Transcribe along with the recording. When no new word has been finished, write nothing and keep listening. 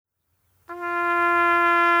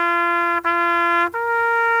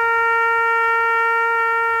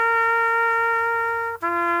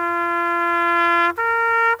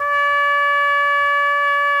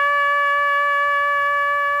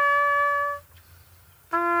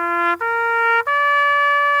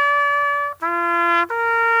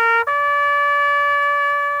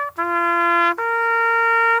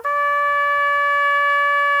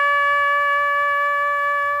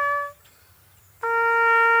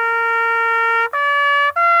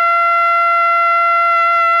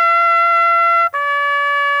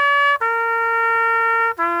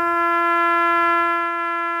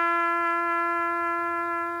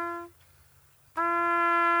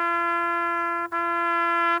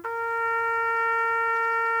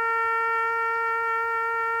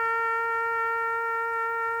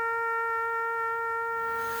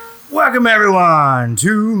Welcome everyone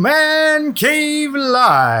to Man Cave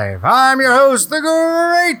Live. I'm your host, the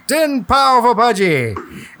great and powerful Pudgy.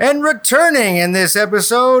 And returning in this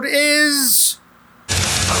episode is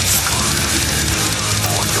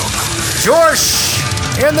Josh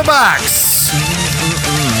in the box.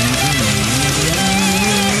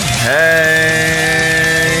 Hey.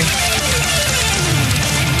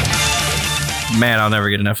 Man, I'll never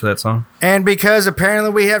get enough of that song. And because apparently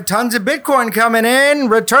we have tons of Bitcoin coming in,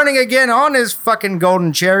 returning again on his fucking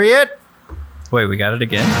golden chariot. Wait, we got it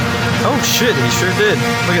again? Oh shit, he sure did.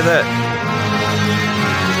 Look at that.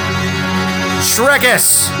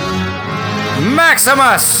 Shrekus,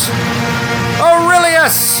 Maximus,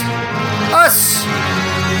 Aurelius, us,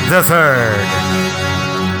 the third.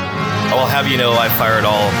 I will have you know I fired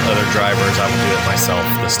all other drivers. I will do it myself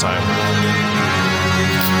this time.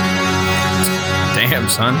 Damn,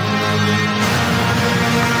 son.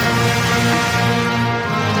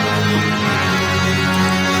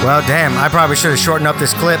 Well, damn, I probably should have shortened up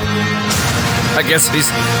this clip. I guess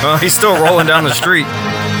he's still rolling down the street.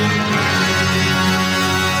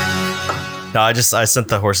 No, I sent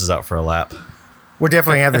the horses out for a lap. We'll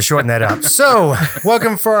definitely have to shorten that up. So,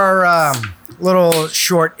 welcome for our little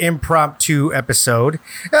short impromptu episode.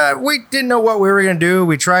 We didn't know what we were going to do.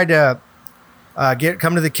 We tried to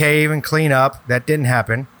come to the cave and clean up. That didn't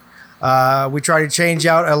happen. We tried to change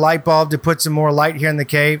out a light bulb to put some more light here in the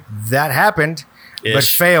cave. That happened, but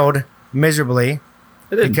failed miserably.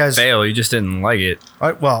 It didn't fail. You just didn't like it.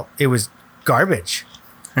 Well, it was garbage.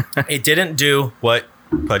 It didn't do what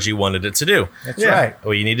Pudgy wanted it to do. That's right.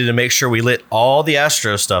 We needed to make sure we lit all the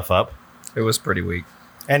Astro stuff up. It was pretty weak.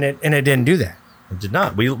 And it didn't do that. It did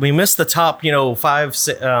not. We missed the top,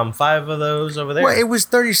 five of those over there. Well, it was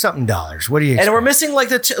 $30-something. What do you expect? And we're missing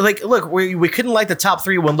look, we couldn't light the top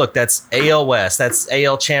three one. Look, that's AL West, that's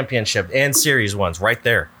AL Championship and Series ones right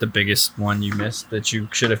there. The biggest one you missed that you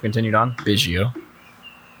should have continued on? Biggio.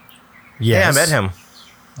 Yes. Yeah, I met him.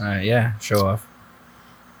 Yeah, show off.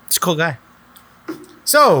 It's a cool guy.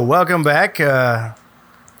 So, welcome back.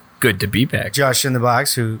 Good to be back. Josh in the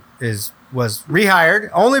box, who was rehired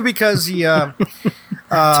only because he Took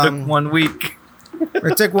 1 week.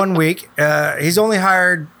 it took 1 week. He's only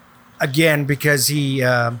hired again because he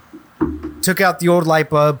took out the old light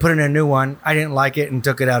bulb, put in a new one. I didn't like it and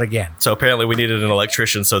took it out again. So apparently we needed an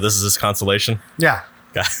electrician, so this is his consolation. Yeah.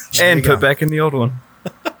 And put back in the old one.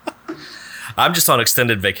 I'm just on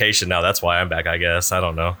extended vacation now. That's why I'm back, I guess. I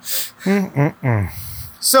don't know.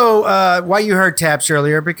 So, why you heard taps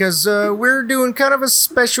earlier? Because we're doing kind of a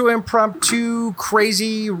special impromptu,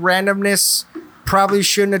 crazy randomness. Probably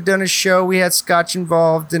shouldn't have done a show. We had scotch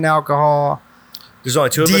involved and alcohol. There's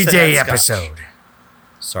only two of us that D-Day had episode. scotch.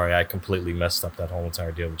 Sorry, I completely messed up that whole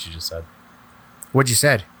entire deal, what you just said. What'd you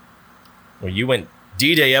said? Well, you went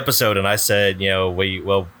D-Day episode, and I said, it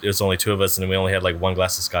was only two of us, and we only had like one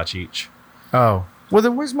glass of scotch each. Oh. Well,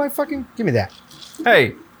 then where's my fucking... Give me that.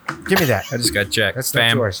 Hey, Give me that. I just got checked. That's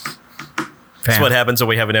not yours. That's what happens when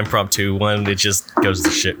we have an impromptu one. It just goes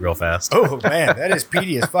to shit real fast. Oh, man. That is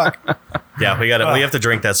peaty as fuck. Yeah, we have to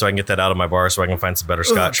drink that so I can get that out of my bar so I can find some better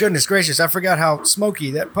scotch. Oh, goodness gracious. I forgot how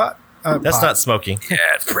smoky that pot... That's not smoky. Yeah,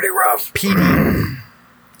 it's pretty rough. peaty.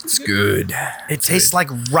 It's good. It tastes like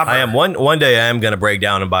rubber. I am one day I am going to break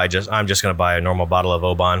down and I'm just going to buy a normal bottle of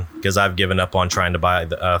Oban because I've given up on trying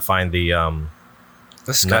to find the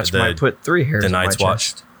scotch might put 3 hairs in my Night's Watch.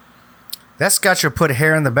 chest. That scotch will put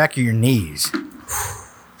hair in the back of your knees.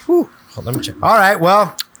 Hold on, let me check. All right.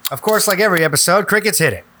 Well, of course, like every episode, crickets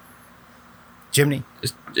hit it. Jimny.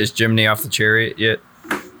 Is Jimny off the chariot yet?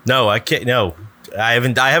 No, I can't. No, I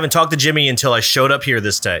haven't talked to Jimmy until I showed up here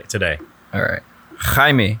today. All right.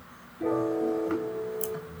 Jaime.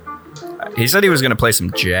 He said he was going to play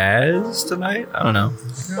some jazz tonight. I don't know.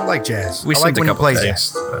 I like jazz. We I like synced a when you couple play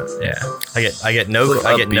things, jazz. but yeah. I get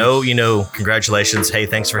no congratulations. Hey,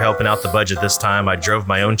 thanks for helping out the budget this time. I drove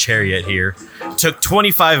my own chariot here. Took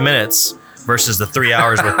 25 minutes versus the 3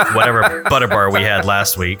 hours with whatever butter bar we had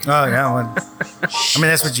last week. Oh, yeah. Well, I mean,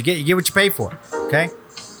 that's what you get. You get what you pay for. Okay?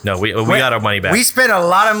 No, we got our money back. We spent a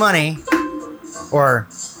lot of money, or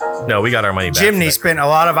No, we got our money back. Jimny spent a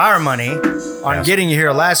lot of our money on getting you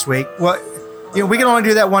here last week. Well, we can only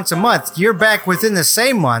do that once a month. You're back within the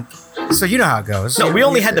same month, so you know how it goes. No, we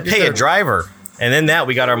only had to pay a driver, and then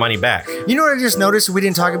we got our money back. You know what I just noticed we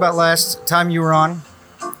didn't talk about last time you were on?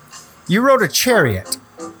 You rode a chariot.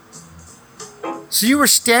 So you were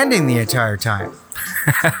standing the entire time.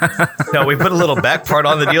 No, we put a little back part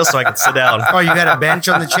on the deal so I could sit down. Oh, you got a bench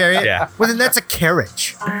on the chariot? Yeah. Well, then that's a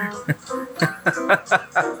carriage.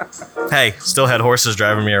 Hey, still had horses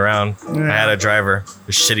driving me around. I had a driver,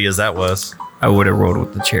 as shitty as that was. I would have rolled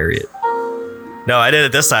with the chariot. No, I did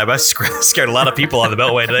it this time. I scared a lot of people on the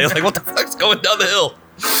Beltway today. Like, what the fuck's going down the hill?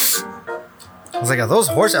 I was like, are those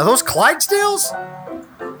Clydesdales?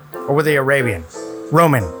 Or were they Arabian?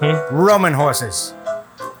 Roman. Roman horses.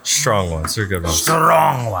 Strong ones. They're good ones.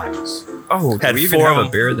 Strong ones. Oh, do Had we even four have of a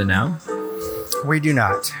them. beer of the now? We do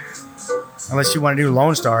not. Unless you want to do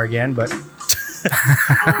Lone Star again, but...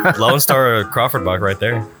 Lone Star or Crawford Buck right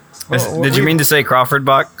there. Did you mean to say Crawford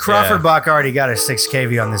Bach? Crawford Yeah. Bach already got a 6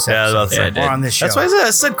 kV on this Yeah, episode. that's Yeah, it. I or did. on this show. That's why I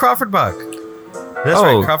said Crawford Buck. That's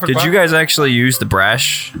Oh, right, Crawford did Buck. you guys actually use the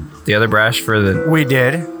brash, the other brash for the? We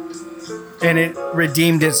did. And it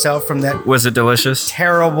redeemed itself from that Was it delicious?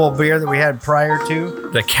 terrible beer that we had prior to.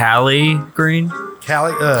 The Cali green,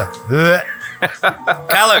 Cali, Color,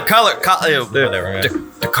 whatever.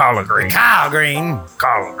 Man. the Cali green, Kyle Green.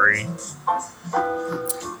 Cali green.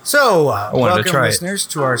 So, wanted to welcome try it. listeners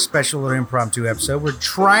to our special little impromptu episode. We're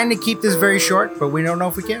trying to keep this very short, but we don't know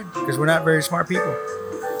if we can because we're not very smart people.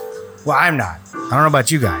 Well, I'm not. I don't know about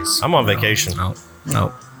you guys. I'm on vacation.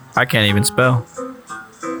 No, I can't even spell.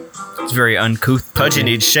 It's very uncouth. Pudgy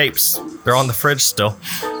needs shapes. They're on the fridge still.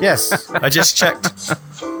 Yes, I just checked.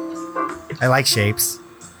 I like shapes.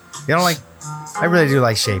 You don't like? I really do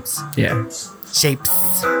like shapes. Yeah. Shapes.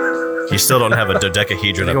 You still don't have a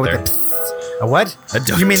dodecahedron Go up with there. the psst. A what? A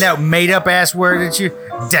do- You mean that made up ass word that you?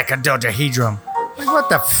 Decadodahedron. Like what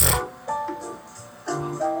the?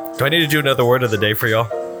 Do I need to do another word of the day for y'all?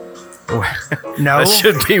 No. That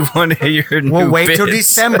should be one of your new We'll wait till bits.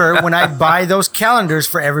 December when I buy those calendars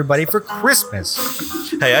for everybody for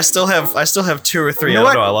Christmas. Hey, I still have 2 or 3. You know I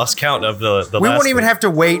what? don't know. I lost count of the We last won't even week. have to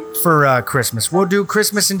wait for Christmas. We'll do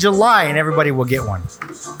Christmas in July and everybody will get one.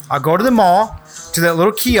 I'll go to the mall, to that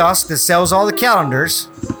little kiosk that sells all the calendars.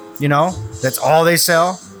 You know, that's all they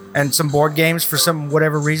sell. And some board games for some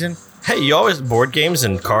whatever reason. Hey, you always board games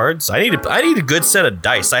and cards. I need a good set of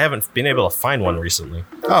dice. I haven't been able to find one recently.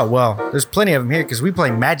 Oh, well, there's plenty of them here because we play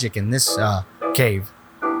Magic in this cave.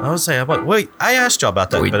 I was saying, I'm like, wait, I asked y'all about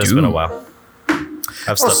that, We but it's do. been a while.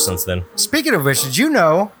 I've slept since then. Speaking of which, did you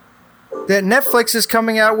know that Netflix is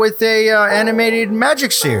coming out with a animated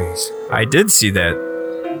Magic series? I did see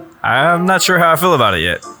that. I'm not sure how I feel about it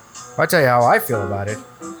yet. I'll tell you how I feel about it.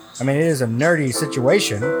 I mean, it is a nerdy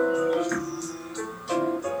situation.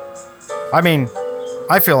 I mean,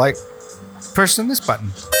 I feel like pressing this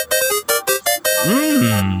button.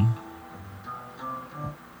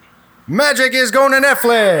 Magic is going to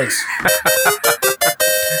Netflix.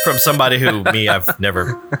 From somebody who I've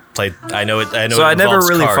never played. I know it. So I never involves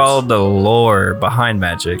really cards. followed the lore behind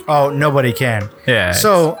Magic. Oh, nobody can. Yeah.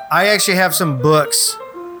 So I actually have some books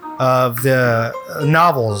of the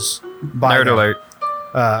novels by Nerd them. alert.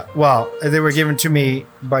 Well, they were given to me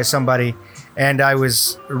by somebody, and I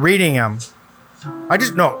was reading them.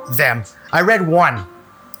 I read one.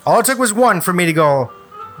 All it took was one for me to go,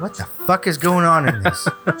 what the fuck is going on in this?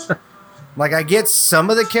 Like, I get some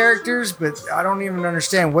of the characters, but I don't even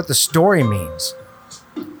understand what the story means.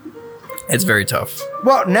 It's very tough.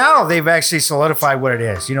 Well, now they've actually solidified what it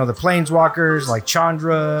is. You know, the Planeswalkers, like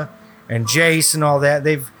Chandra and Jace and all that,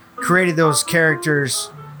 they've created those characters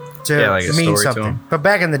to Yeah, like a mean story to something. 'em. But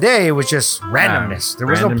back in the day, it was just randomness. There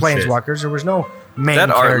was no random shit. Planeswalkers. There was no main That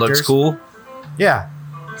art characters. looks cool. Yeah.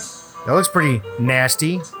 That looks pretty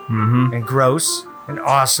nasty and gross and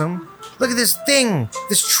awesome. Look at this thing,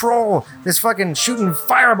 this troll, this fucking shooting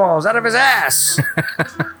fireballs out of his ass.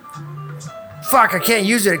 Fuck, I can't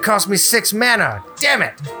use it. It cost me 6 mana. Damn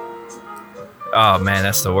it. Oh man,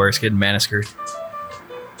 that's the worst. Getting mana screwed.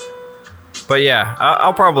 But yeah,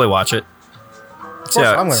 I'll probably watch it. See I'm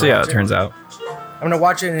how, gonna see how watch it it. turns out. I'm going to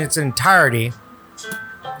watch it in its entirety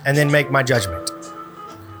and then make my judgment.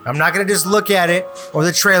 I'm not going to just look at it or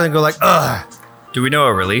the trailer and go like, ugh. Do we know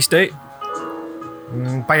a release date?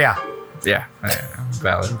 But yeah. Yeah,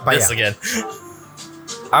 valid. But This yeah. again.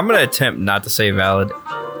 I'm gonna attempt not to say valid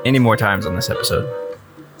any more times on this episode.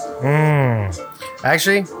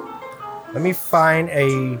 Actually, let me find a.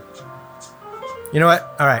 You know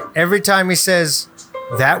what? All right. Every time he says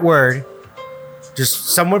that word, just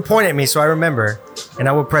someone point at me so I remember, and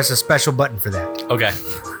I will press a special button for that. Okay.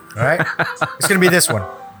 All right? It's going to be this one.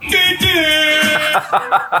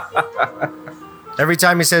 Every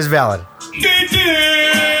time he says valid.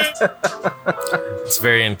 It's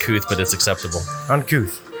very uncouth, but it's acceptable.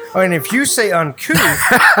 Uncouth. Oh, and if you say uncouth,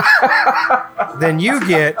 then you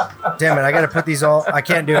get. Damn it! I got to put these all. I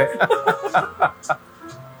can't do it. I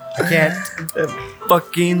can't.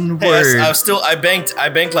 Fucking Hey, word. I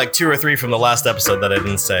banked like 2 or 3 from the last episode that I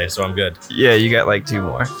didn't say, so I'm good. Yeah, you got like 2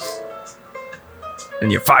 more.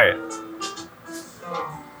 And you're fired.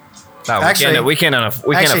 No, Actually- we can't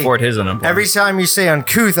actually, afford his unemployment. Every time you say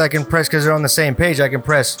uncouth, I can press because they're on the same page. I can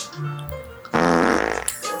press.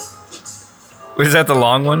 Was that the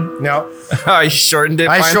long one? No, Oh, you shortened it.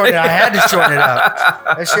 I finally? shortened. I had to shorten it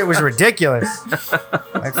up. That shit was ridiculous.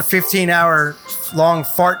 Like 15-hour long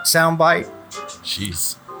fart soundbite.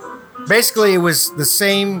 Jeez. Basically, it was the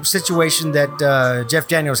same situation that Jeff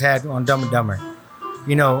Daniels had on Dumb and Dumber.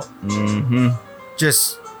 You know,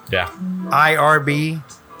 just Yeah. IRB.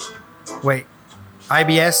 Wait,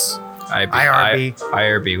 IBS, IRB.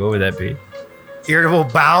 IRB. What would that be? irritable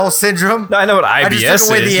bowel syndrome. No, I know what I IBS just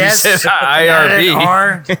took away is. the You S, said added an IRB.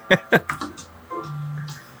 R.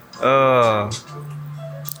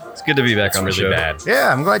 It's good to be back It's on the really show. bad.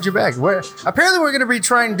 Yeah, I'm glad you're back. Apparently, we're going to be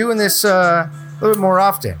trying doing this a little bit more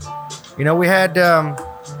often. You know, we had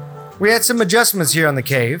some adjustments here on the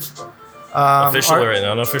cave. Official or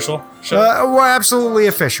unofficial? Show? We're absolutely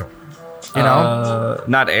official. You know.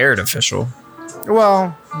 Not aired official.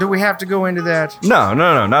 Well, do we have to go into that? No,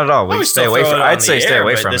 not at all. We We stay still away throw from. it on I'd the say stay air,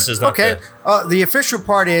 away but from this it. is not Okay. The official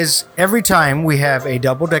part is every time we have a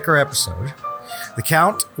double-decker episode, the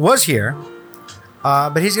Count was here,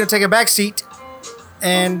 but he's going to take a back seat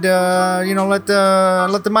and let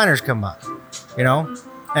the miners come up. You know,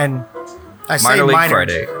 and I say Minor League minor.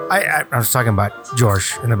 Friday. I was talking about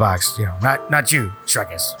George in the box. You know, not you,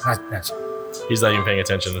 Shrekis. Not you. He's not even paying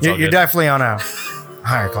attention. It's all You're good. definitely on a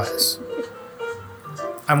higher class.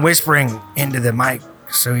 I'm whispering into the mic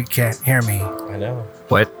so he can't hear me. I know.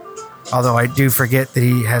 What? Although I do forget that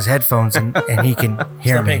he has headphones and he can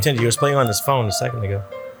hear Not paying me. attention. He was playing on his phone a second ago.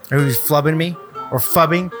 Or he was flubbing me or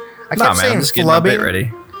fubbing. I Nah, kept man. saying I'm just getting my bit flubbing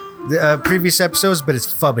ready. the previous episodes, but it's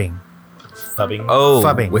fubbing. Fubbing. Oh,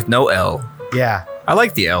 Fubbing. with no L. Yeah. I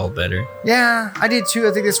like the L better. Yeah, I did too.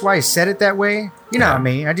 I think that's why he said it that way. You know Yeah. what I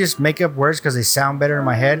mean? I just make up words because they sound better in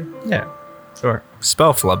my head. Yeah, sure.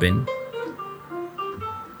 Spell flubbing.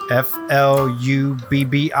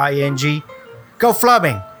 Flubbing. Go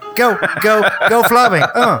flubbing. Go flubbing.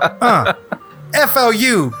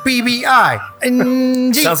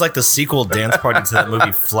 Flubbing. Sounds like the sequel dance party to that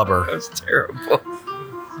movie Flubber. That's terrible.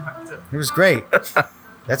 It was great.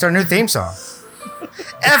 That's our new theme song. Flubbing.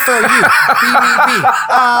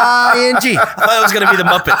 I thought it was going to be the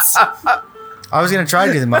Muppets. I was gonna try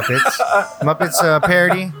to do the Muppets. Muppets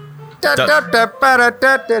parody. Oh,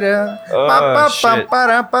 shit.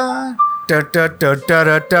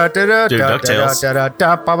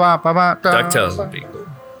 DuckTales would be cool.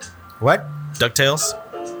 What? DuckTales?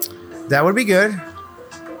 That would be good.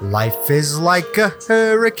 Life is like a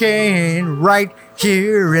hurricane right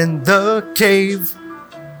here in the cave.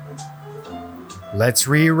 Let's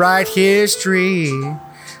rewrite history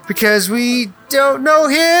because we don't know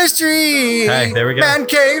history. Hey, there we go. Man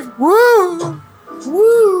cave. Woo!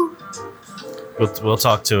 Woo! We'll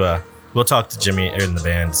talk to Jimmy in the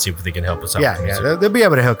band to see if they can help us out. Yeah, with the yeah, music. they'll be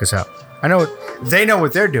able to hook us up. I know they know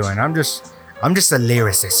what they're doing. I'm just a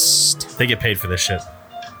lyricist. They get paid for this shit.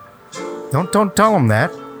 Don't tell them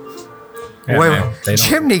that. Yeah, Wait, man, they don't-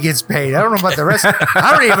 Chimney gets paid. I don't know about the rest.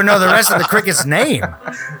 I don't even know the rest of the cricket's names.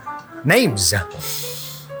 I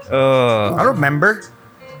don't remember.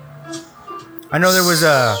 I know there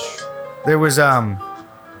was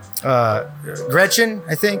Gretchen,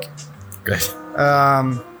 I think. Good.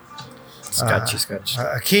 Scotchy.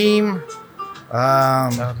 Akeem.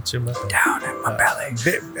 Not too much. Down in my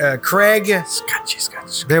belly. Craig. Scotchy.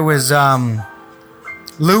 There was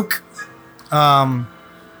Luke.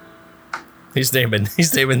 He's naming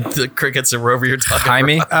the crickets and Rover you're talking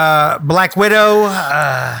Jaime. Black Widow.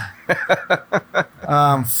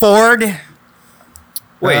 Ford.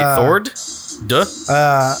 Wait, Thord? Duh.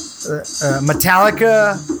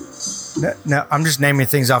 Metallica. No, I'm just naming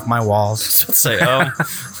things off my walls. Say,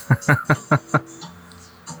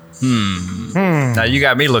 Now you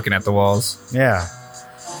got me looking at the walls. Yeah.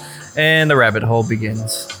 And the rabbit hole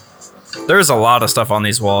begins. There's a lot of stuff on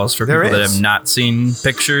these walls for There people that is. have not seen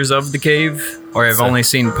pictures of the cave or have So- only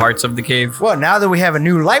seen parts of the cave. Well, now that we have a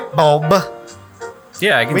new light bulb,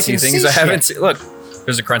 Yeah, I can We see can things see I haven't shit. seen. Look,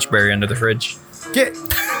 there's a crunchberry under the fridge. get.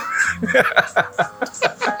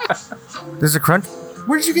 There's a crunch.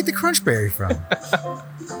 Where did you get the crunchberry from?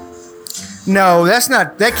 No,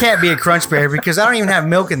 that can't be a crunchberry because I don't even have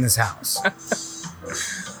milk in this house.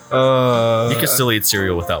 you can still eat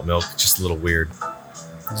cereal without milk. Just a little weird.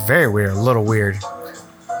 It's very weird, a little weird.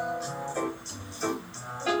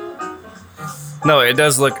 No, it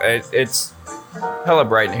does look. It's hella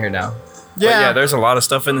bright in here now. But yeah, there's a lot of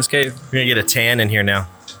stuff in this cave. You're gonna get a tan in here now.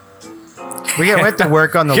 we have to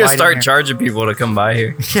work on the You lighting start here. charging people to come by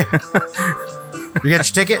here. You got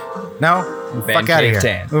your ticket? No? Van Fuck out of Cave here.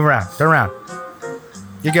 Tan. Move around. Turn around.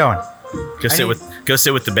 You're going. Go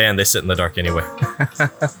sit with the band. They sit in the dark anyway.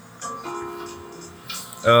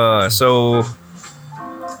 So,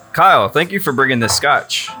 Kyle, thank you for bringing this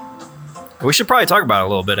scotch. We should probably talk about it a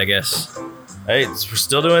little bit, I guess. Hey, we're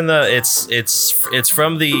still doing it's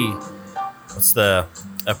from the, what's the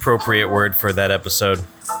appropriate word for that episode?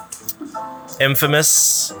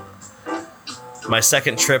 Infamous. My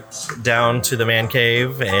second trip down to the man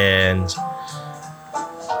cave, and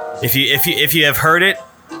if you have heard it,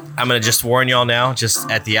 I'm gonna just warn y'all now. Just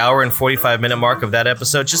at the hour and 45-minute mark of that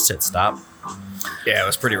episode, just hit stop. Yeah, it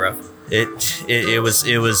was pretty rough. It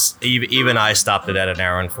was even I stopped it at an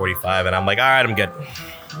hour and 45, and I'm like, all right, I'm good.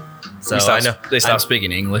 So I know they stopped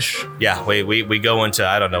speaking English. Yeah, we go into,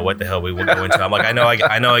 I don't know what the hell we will go into. I'm like, I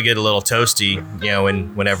know I get a little toasty,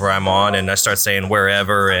 whenever I'm on, and I start saying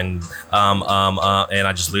wherever and and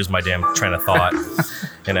I just lose my damn train of thought,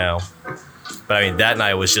 But I mean, that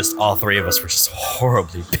night was just, all three of us were just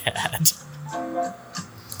horribly bad.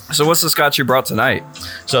 So what's the scotch you brought tonight?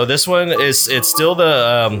 So this one it's still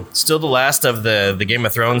the last of the Game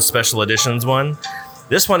of Thrones special editions one.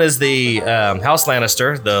 This one is the House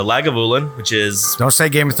Lannister, the Lagavulin, which is... Don't say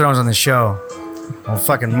Game of Thrones on the show. Oh,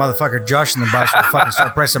 fucking motherfucker Josh in the box will fucking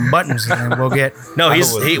start pressing buttons, and then we'll get... No,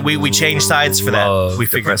 we changed sides for that. We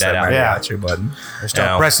figured that out. Mariachi button. We'll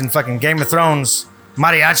start pressing fucking Game of Thrones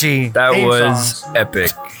mariachi. That was songs.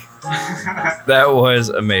 epic. That was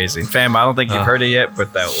amazing. Fam, I don't think you've heard it yet,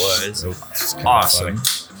 but that was awesome.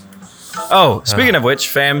 Oh, speaking of which,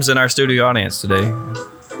 Fam's in our studio audience today.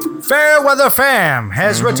 Fairweather Fam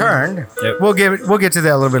has returned. Yep. We'll get to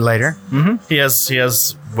that a little bit later. Mm-hmm. He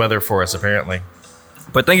has weather for us, apparently.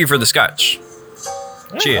 But thank you for the scotch.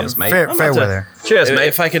 Cheers, mate. Fairweather. Cheers, mate.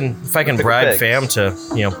 If I can bribe Fam to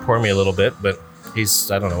pour me a little bit, but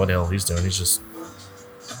I don't know what the hell he's doing. He's just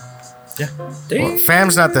Well,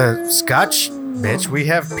 Fam's not the Scotch bitch. We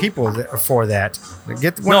have people for that.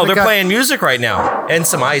 They're playing music right now, and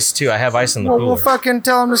some ice too. I have ice in the cooler. We'll fucking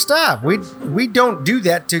tell them to stop. We don't do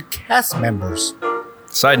that to cast members.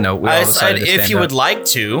 Side note, I said if you would like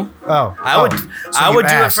to. Oh, I would. So I you would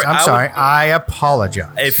do it asked. for. I'm sorry. I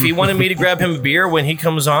apologize. If he wanted me to grab him a beer when he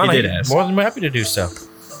comes on, He did I'm ask. more than happy to do so.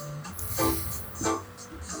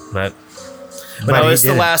 But But no, he it's the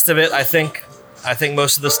didn't. last of it. I think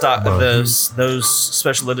most of the stock of those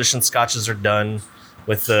special edition scotches are done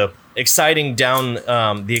with the exciting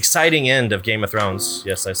end of Game of Thrones.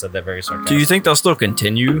 Yes, I said that very sarcastically. Do you think they'll still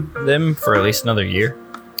continue them for at least another year?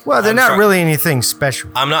 Well, they're I'm not sorry. really anything special.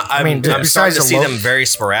 I'm not. I mean, I'm starting besides to the see low- them very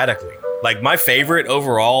sporadically. Like my favorite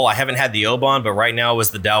overall, I haven't had the Oban, but right now was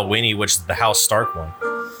the Dalwhinnie, which is the House Stark one.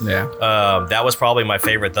 Yeah. That was probably my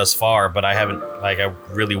favorite thus far, but I haven't. I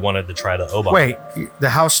really wanted to try the Oban. Wait, the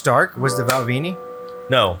House Stark was the Valvini?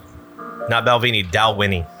 No, not Balvenie,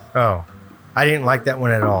 Dalwhinnie. Oh, I didn't like that one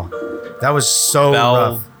at all. That was so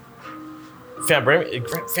rough. Fam, bring me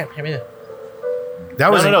that.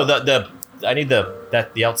 That was No. The I need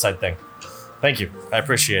the outside thing. Thank you. I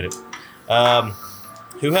appreciate it.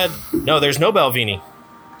 Who had? No, there's no Balvenie.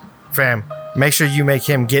 Fam. Make sure you make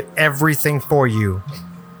him get everything for you.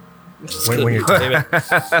 When you're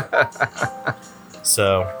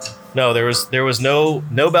So, no, there was no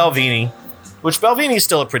Balvenie, which Balvenie is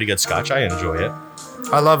still a pretty good scotch. I enjoy it.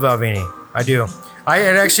 I love Valvini. I do.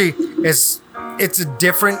 It's a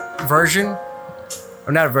different version.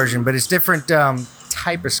 Or not a version, but it's different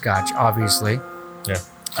type of scotch, obviously.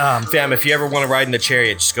 Yeah. Fam, if you ever want to ride in the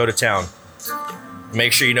Chariot, just go to town.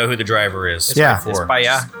 Make sure you know who the driver is. Yeah. It's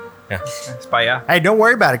Paya. Yeah. It's Paya. Hey, don't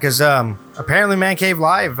worry about it, because apparently Man Cave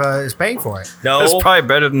Live is paying for it. No, It's probably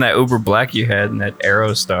better than that Uber Black you had in that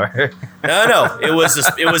Aerostar. no. It was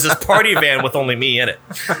this party van with only me in it.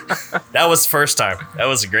 That was the first time. That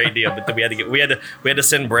was a great deal. But then we had to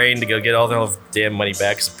send Brain to go get all the damn money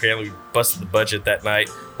back, because apparently we busted the budget that night.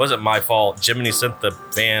 It wasn't my fault. Jiminy sent the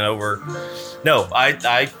van over. No,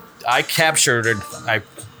 I captured it.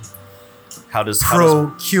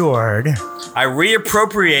 Procured. I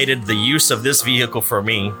reappropriated the use of this vehicle for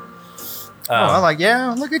me. I'm like,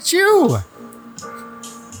 yeah, look at you.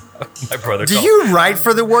 My brother. Do you write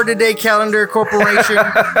for the Word Today Calendar Corporation? No,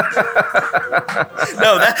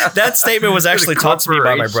 that statement was actually taught to me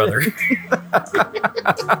by my brother.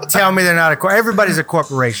 Tell me they're not everybody's a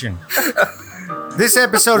corporation. This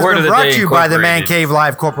episode Word has of been the brought Day to you by the Man Incorporated. Cave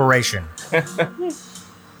Live Corporation.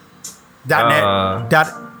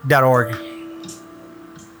 .net.org.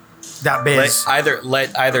 .biz.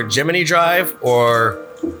 Let either Jiminy drive or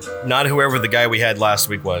not whoever the guy we had last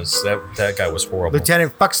week was. That guy was horrible.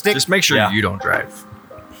 Lieutenant Fuckstick. Just make sure Yeah. you don't drive.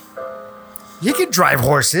 You can drive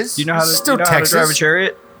horses. Do you know how to, Still you know how to Texas. drive a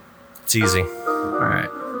chariot? It's easy. All right.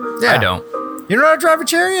 Yeah. I don't. You know how to drive a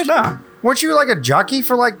chariot? No. Weren't you like a jockey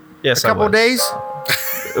for like Yes, a couple I of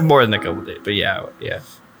was. days? More than a couple days, but yeah.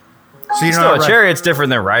 So you Still, know, a chariot's different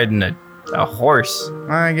than riding a horse.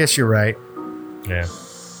 I guess you're right. Yeah.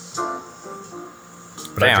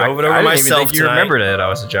 But Damn, I drove it over I didn't even myself think you tonight. remembered that I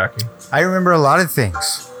was a jockey. I remember a lot of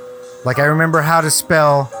things. Like I remember how to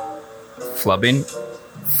spell Flubbing.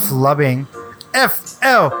 flubbing. Flubbing.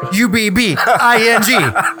 Oh,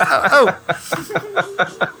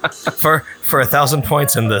 For 1,000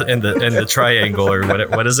 points in the triangle or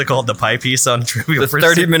what is it called? The pie piece on Trivial The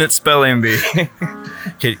Pursuit. 30-minute spelling bee.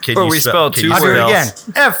 Can Or you we spelled can two you I'll do it words.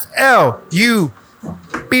 again. Flubbing.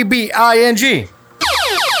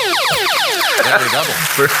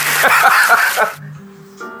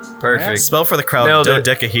 Perfect. Spell for the crowd Nailed it.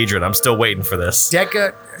 dodecahedron. I'm still waiting for this.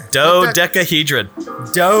 Dodecahedron.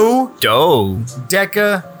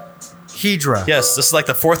 Dodecahedron. Yes, this is like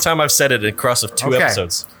the 4th time I've said it across of 2 Okay.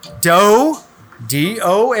 episodes. D-O-H.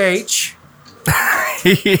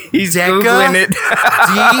 He's Deca. Googling it.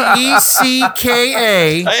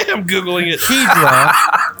 D-E-C-K-A. I am Googling it.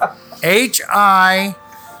 Hydra.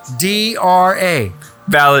 H-I-D-R-A.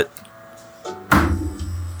 Valid.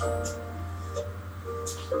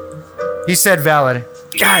 He said valid.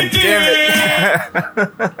 God damn it.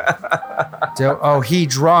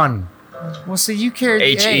 Hedron. Well, see, you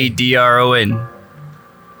carried the A. Hedron.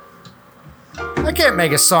 I can't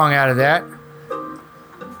make a song out of that.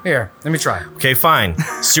 Here, let me try. Okay, fine.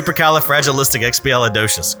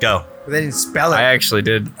 Supercalifragilisticexpialidocious. Go. They didn't spell it. I actually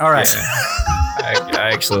did. All right. Yeah. I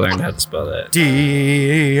actually learned how to spell that.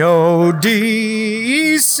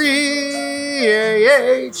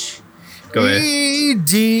 D-O-D-C-A-H. Go ahead.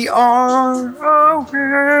 E-D-R-O-N.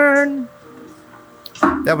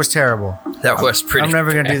 That was terrible. That was pretty. I'm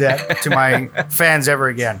never going to do that to my fans ever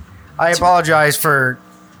again. I apologize for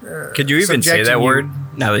Could you even say subjecting that you. word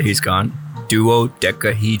now that he's gone?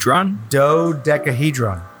 Duodecahedron?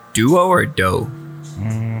 dodecahedron. Duo or do?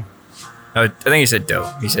 I think he said do.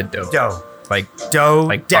 He said do. Do. Like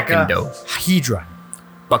fucking dough. Hedron.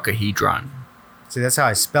 Buckahedron. See, that's how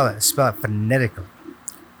I spell it. I spell it phonetically.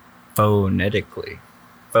 Phonetically.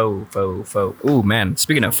 Faux. Ooh, man.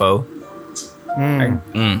 Speaking of faux. I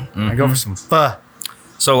go for some pho.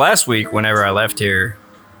 So last week, whenever I left here,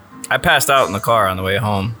 I passed out in the car on the way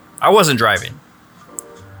home. I wasn't driving.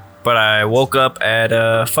 But I woke up at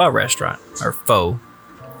a pho restaurant. Or pho.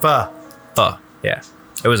 Pho. Pho. Yeah.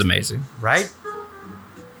 It was amazing. Right?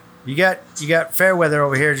 You got Fairweather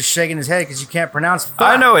over here just shaking his head because you can't pronounce pho.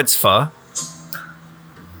 I know it's pho.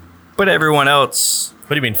 But everyone else, What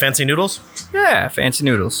do you mean, fancy noodles? yeah, fancy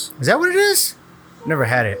noodles. Is that what it is? Never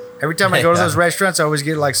had it. Every time I go to those restaurants, I always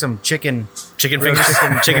get like some chicken. Chicken fingers?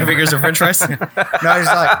 Chicken fingers and french fries? No, I just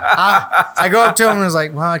like I go up to him and was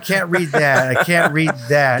like, well, I can't read that. I can't read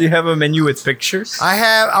that. Do you have a menu with pictures?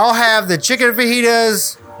 I'll have the chicken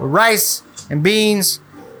fajitas, rice and beans,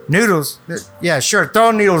 noodles. Yeah, sure.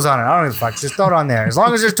 Throw noodles on it. I don't give a fuck. Just throw it on there. As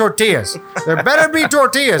long as there's tortillas. There better be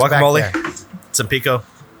tortillas Guacamole? back there. Some pico?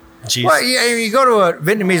 Cheese? Well, yeah, you go to a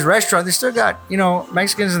Vietnamese restaurant, they still got,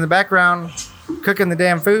 Mexicans in the background cooking the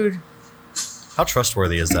damn food. How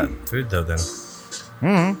trustworthy is that food, though, then?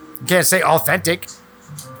 You can't say authentic.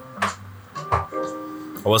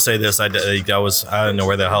 I will say this. I don't know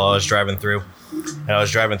where the hell I was driving through. And I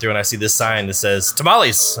was driving through and I see this sign that says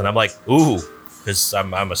tamales. And I'm like, ooh, because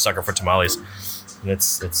I'm a sucker for tamales. And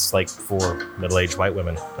it's like for middle-aged white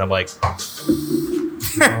women. And I'm like,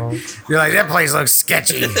 You're like, that place looks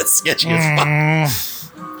sketchy. it's sketchy as fuck.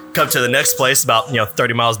 Come to the next place about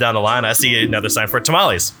 30 miles down the line. I see another sign for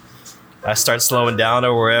tamales. I start slowing down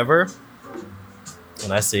or wherever.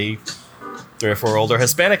 And I see 3 or 4 older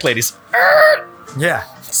Hispanic ladies. Yeah.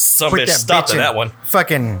 Some Put bitch that stopped bitch at in that one.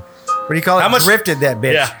 Fucking, what do you call it? How much- Drifted that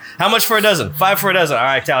bitch. Yeah. How much for a dozen? 5 for a dozen. All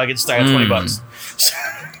right, Cal, I get started at $20.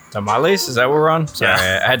 Tamales? Is that what we're on? Sorry,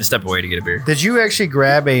 Yeah. I had to step away to get a beer. Did you actually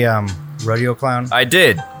grab a rodeo clown? I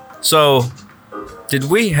did. So,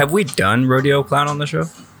 have we done Rodeo Clown on the show?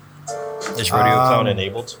 Is Rodeo Clown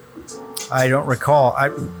enabled? I don't recall.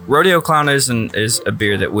 Rodeo Clown is a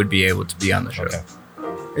beer that would be able to be on the show. Okay.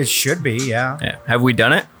 It should be, yeah. Yeah. Have we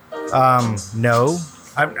done it? No.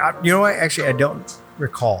 You know what? Actually, I don't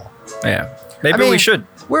recall. Yeah. Maybe I mean, we should.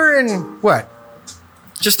 We're in, what,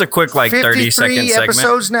 Just a quick 30-second 53 segment.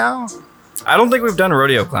 episodes now? I don't think we've done a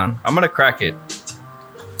Rodeo Clown. I'm going to crack it.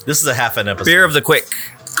 This is a half an episode. Beer of the quick.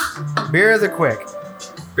 Beer of the quick.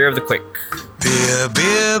 Beer of the quick.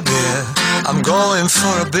 Beer, I'm going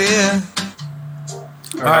for a beer.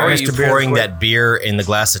 All How are right, you Mr. Beer pouring Quick. that beer in the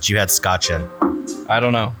glass that you had scotch in? I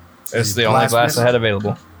don't know. It's the only glass glass missing? I had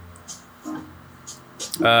available.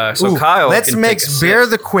 So Ooh, Kyle, let's can mix take a Beer sip. of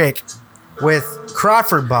the Quick with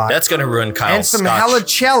Crawford bought. That's going to ruin Kyle's and some scotch.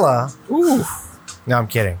 Helichella. Ooh. No, I'm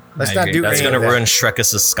kidding. Let's Nah, not you're do good. That's any going to of that. ruin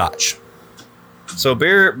Shrekus' scotch. So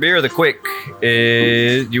beer of the quick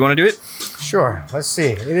is. Do you want to do it? Sure. Let's see.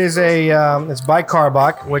 It is a it's by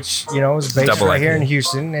Carbach, which is based Double right here in IPA.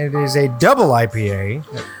 Houston. It is a double IPA,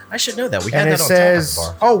 I should know that. We had and that it on says, tap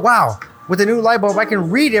at the bar. "Oh wow, with the new light bulb, I can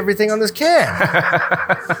read everything on this can."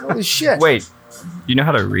 Holy shit! Wait. You know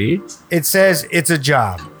how to read? It says it's a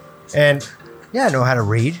job, and yeah, I know how to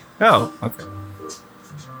read. Oh, okay.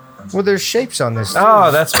 Well, there's shapes on this. Too.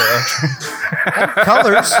 Oh, that's fair.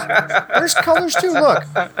 Colors. There's colors too. Look,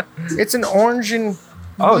 it's an orange and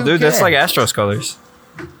Oh, blue dude, that's can. like Astros colors.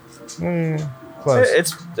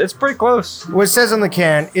 Close. It's pretty close. What it says on the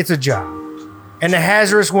can, it's a job. And a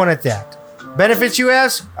hazardous one at that. Benefits, you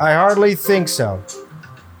ask? I hardly think so.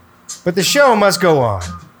 But the show must go on.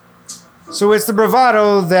 So it's the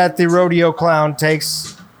bravado that the rodeo clown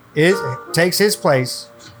takes his place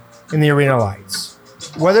in the arena lights.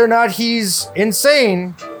 Whether or not he's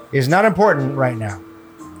insane is not important right now.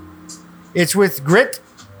 It's with grit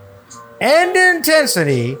and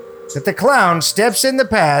intensity that the clown steps in the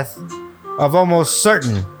path of almost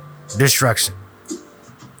certain destruction.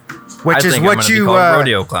 Which I is think I'm what gonna be you called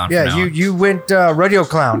rodeo clown from Yeah, now on. you went rodeo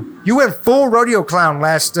clown. You went full rodeo clown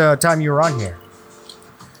last time you were on here.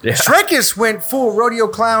 Yeah. Shrekus went full rodeo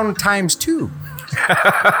clown times 2.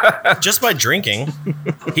 Just by drinking.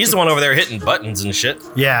 He's the one over there hitting buttons and shit.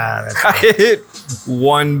 Yeah, that's I hit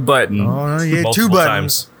one button. oh, no, you hit 2 Multiple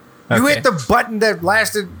buttons. times. You Okay. hit the button that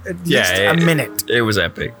lasted at least a minute. It was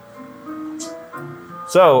epic.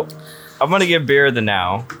 So, I'm gonna give beer of the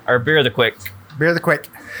now, or beer of the quick. Beer of the quick.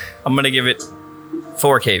 I'm gonna give it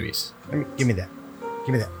 4 KBs. Give me that. Give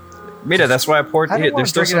me that. Mira, that's why I poured. I don't There's want to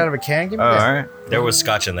still drink it some. out of a can. Give me Oh, that. all right. There was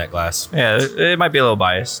scotch in that glass. Yeah, it might be a little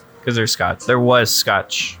biased because there's scotch. There was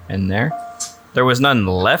scotch in there. There was none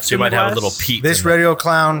left. So you in the might have a glass. little peat. This in there. rodeo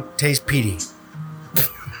clown tastes peaty.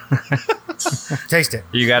 Taste it.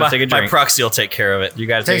 You gotta take a My drink. proxy will take care of it. You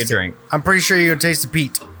gotta take a Taste it. drink. I'm pretty sure you're gonna taste the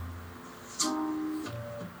peat.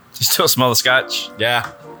 You still smell the scotch?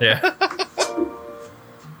 Yeah. Yeah.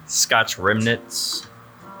 Scotch remnants.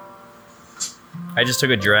 I just took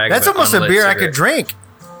a drag. That's of an almost a unlit beer I cigarette. could drink.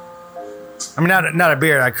 I mean, not a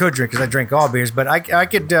beer I could drink because I drink all beers, but I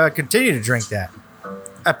could continue to drink that.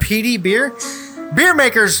 A peaty beer? Beer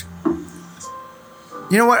makers.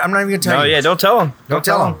 You know what? I'm not even gonna tell No, you. yeah, don't tell him. Don't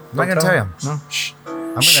tell him. I'm not gonna tell him. No. Shh.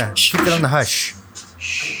 I'm gonna keep it on the hush.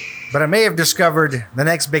 But I may have discovered the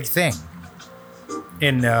next big thing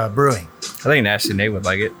in brewing. I think Nasty Nate would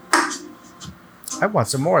like it. I want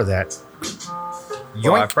some more of that.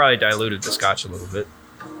 Well, I Yoink. probably diluted the scotch a little bit.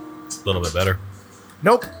 A little bit better.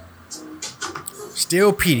 Nope.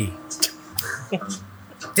 Still peaty.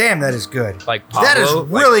 Damn, that is good. Like Pablo. That is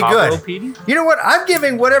really like Pablo good. Petey? You know what? I'm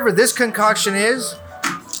giving whatever this concoction is,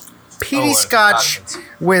 peaty scotch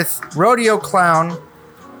with rodeo clown.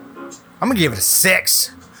 I'm gonna give it a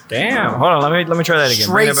 6. Damn. Hold on. Let me try that again.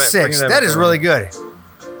 Bring Straight it back, 6. bring it That back is over. really good.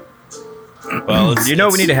 Well, Do you know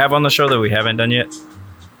what we need to have on the show that we haven't done yet?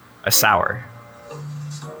 A sour.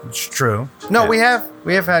 It's true. No, Yeah.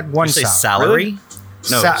 we have had one say sour. salary?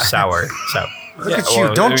 No, Sour. sour. Sour. Look at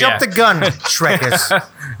you. Don't jump the gun,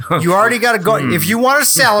 Shrekus. You already got to go. If you want a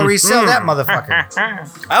salary, sell that motherfucker.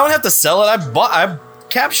 I don't have to sell it. I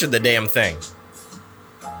captured the damn thing.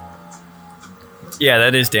 Yeah,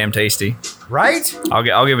 that is damn tasty. Right?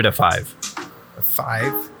 I'll give it a 5. 5.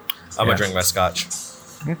 I'm Yeah. gonna drink my scotch.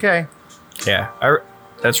 Okay. Yeah,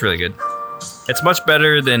 that's really good. It's much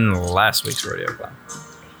better than last week's Rodeo Clown.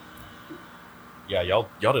 Yeah, y'all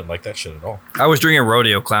didn't like that shit at all. I was drinking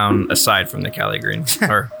Rodeo Clown aside from the Cali Green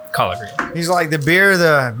or Collard Green. He's like the beer of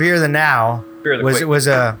the now. Beer of the was quick. it was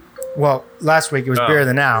a well last week it was Oh. beer of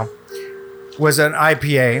the now was an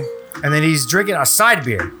IPA, and then he's drinking a side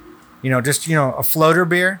beer. Just a floater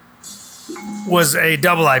beer. Was a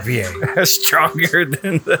double IPA, Stronger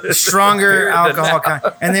than the stronger beer of the alcohol now.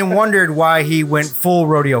 kind, and then wondered why he went full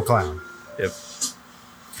rodeo clown. Yep.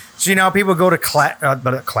 So people go to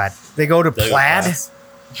they go to They go plaid, class.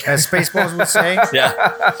 as Spaceballs would say.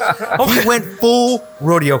 Yeah. He went full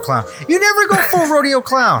rodeo clown. You never go full rodeo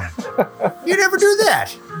clown. You never do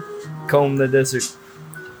that. Comb the desert.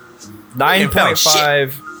 ain't found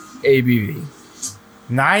 9.5 ABV.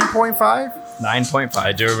 9.5. 9.5.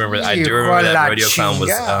 I do remember that Hijuela Rodeo Clown was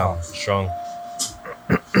chingao. strong.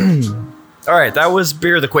 All right, that was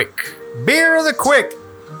beer of the quick. Beer of the quick.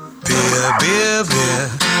 Beer, beer, beer.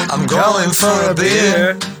 I'm going for a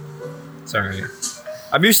beer. Sorry.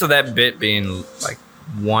 I'm used to that bit being like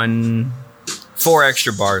 4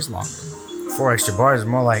 extra bars long. 4 extra bars is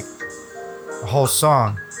more like a whole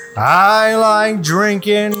song. I like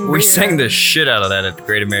drinking. We beer. sang the shit out of that at the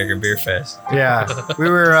Great American Beer Fest. Yeah, we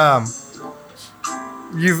were.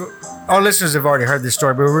 Our listeners have already heard this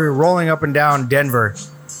story, but we were rolling up and down Denver,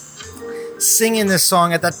 singing this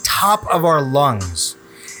song at the top of our lungs.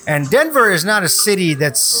 And Denver is not a city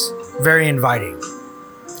that's very inviting.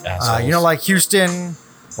 Like Houston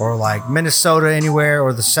or like Minnesota, anywhere,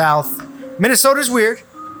 or the South. Minnesota's weird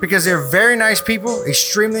because they're very nice people,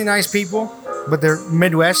 extremely nice people, but they're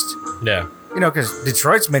Midwest. Yeah. Because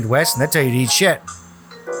Detroit's Midwest and they'll tell you to eat shit.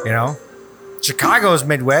 Chicago's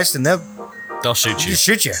Midwest and they'll shoot you. just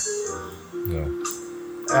shoot you. Yeah.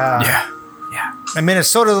 Yeah. And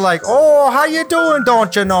Minnesota, they're like, "Oh, how you doing?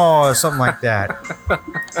 Don't you know?" Or something like that.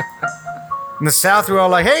 In the South, we're all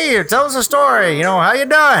like, "Hey, tell us a story. How you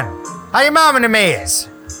doing? How your mom and the mays?"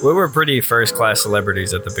 We were pretty first class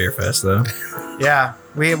celebrities at the beer fest, though. Yeah,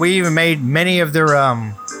 we even made many of their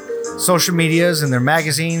social medias and their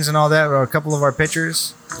magazines and all that. Or a couple of our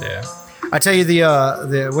pictures. Yeah. I tell you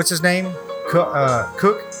the what's his name? Cook.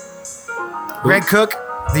 Greg Cook,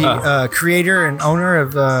 the creator and owner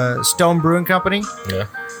of Stone Brewing Company.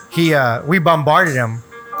 Yeah. We bombarded him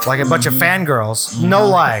like a bunch of fangirls. No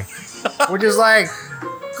lie. We're just like,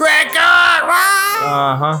 Greg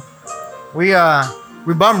Cook!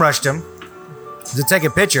 We bum rushed him to take a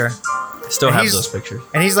picture. Still And have he's- those pictures.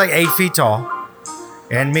 And he's like 8 feet tall.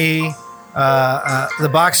 And me, the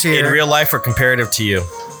box here, In real life or comparative to you?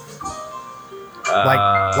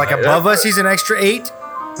 like above us, he's an extra 8.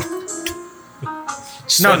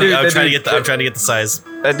 No, dude, I'm that trying dude- to get the size.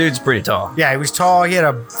 That dude's pretty tall. Yeah, he was tall. He had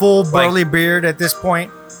a full burly beard at this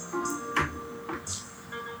point.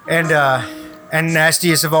 And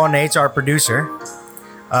nastiest of all Nate's our producer.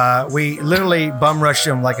 We literally bum rushed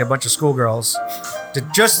him like a bunch of schoolgirls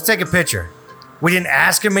just to take a picture. We didn't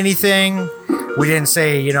ask him anything. We didn't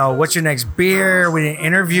say, what's your next beer? We didn't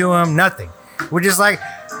interview him. Nothing. We're just like,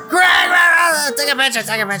 Greg, take a picture.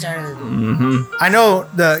 Mm-hmm. I know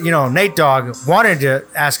Nate Dogg wanted to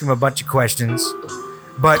ask him a bunch of questions,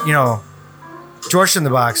 but George in the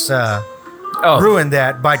Box ruined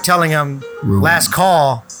that by telling him last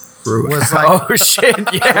call was like Oh shit!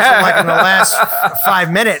 Yeah. like in the last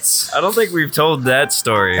 5 minutes. I don't think we've told that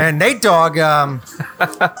story. And Nate Dogg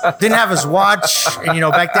didn't have his watch, and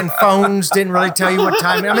back then phones didn't really tell you what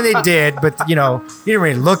time. I mean, they did, but you didn't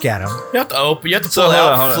really look at them. You have to open. You have to So, pull it hold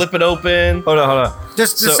out, on, hold on. flip it open. Hold on.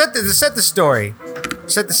 Just to set the story,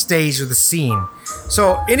 set the stage or the scene.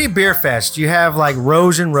 So any beer fest, you have like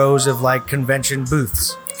rows and rows of like convention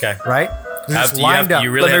booths, Okay. right? They're just lined up.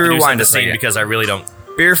 You really Let me have to do rewind the a scene second. because I really don't.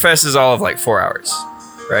 Beer fest is all of like 4 hours,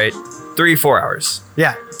 right? 3-4 hours.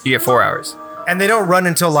 Yeah. You get 4 hours. And they don't run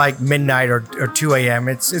until like midnight or 2 a.m.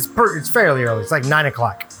 It's fairly early. It's like 9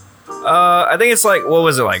 o'clock. I think it's like, what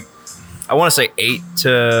was it like? I want to say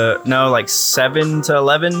 7 to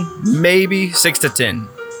 11, maybe 6 to 10.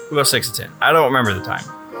 We'll go 6 to 10. I don't remember the time,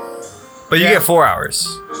 but you Yeah. get 4 hours.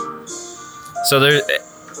 So there.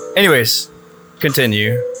 Anyways,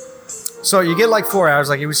 continue. So you get like 4 hours,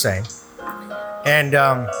 like you were saying, and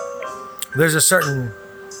there's a certain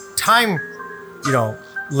time,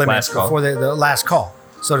 limit Last call. before the last call,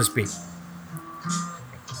 so to speak.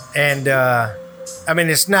 And I mean,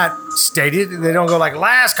 it's not stated. They don't go like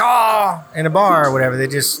last call in a bar or whatever. You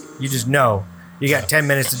just know you got 10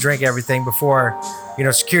 minutes to drink everything before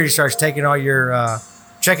security starts taking all your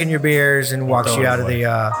checking your beers and walks you out of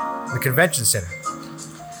the convention center.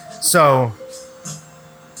 So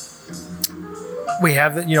we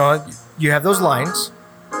have you have those lines,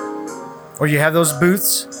 or you have those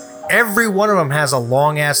booths. Every one of them has a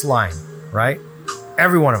long ass line, right?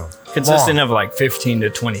 Every one of them Consisting long. of like 15 to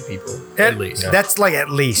 20 people at least. That's like at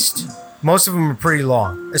least. Most of them are pretty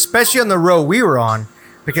long, especially on the row we were on,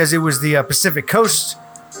 because it was the Pacific Coast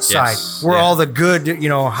side where yeah. all the good,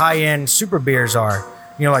 high end super beers are.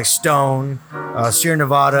 Like Stone, Sierra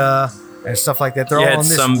Nevada, and stuff like that. They're You all had on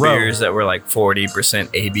this some row. beers that were like 40%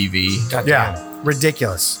 ABV. Yeah,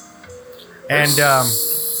 ridiculous. And I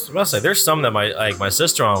was about to say, there's some that my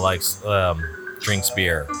sister-in-law likes, drinks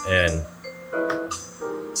beer, and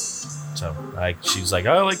so she's like,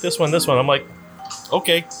 oh, I like this one. I'm like,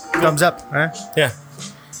 okay, thumbs up. Huh? yeah.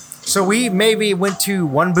 So we maybe went to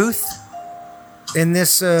one booth in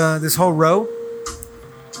this this whole row,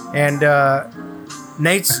 and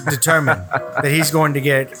Nate's determined that he's going to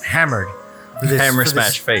get hammered. For this, Hammer for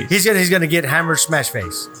smash face. He's gonna get hammered smash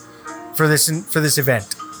face for this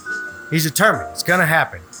event. He's determined. It's gonna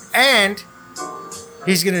happen, and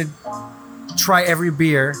he's gonna try every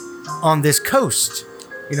beer on this coast.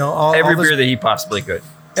 Every beer that he possibly could.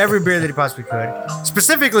 Every beer that he possibly could.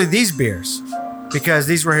 Specifically these beers. because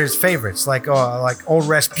these were his favorites. Like Old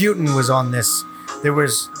Rasputin was on this. There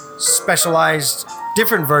was specialized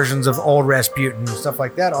different versions of Old Rasputin and stuff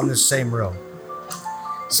like that on this same row.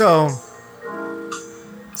 So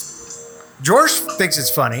George thinks it's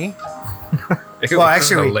funny. Well,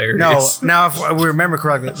 actually, hilarious. no. Now, if we remember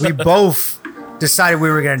correctly, we both decided we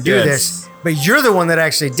were going to do this, but you're the one that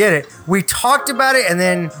actually did it. We talked about it, and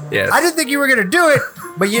then I didn't think you were going to do it,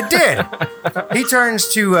 but you did. He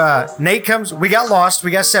turns to Nate. We got lost. We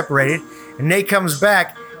got separated, and Nate comes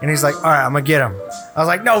back, and he's like, "All right, I'm gonna get him." I was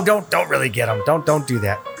like, "No, don't really get him. Don't do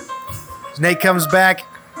that." So Nate comes back.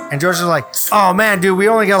 And George was like, "Oh man, dude, we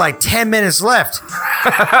only got like 10 minutes left."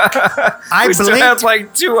 We still have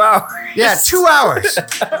like 2 hours. Yeah, 2 hours.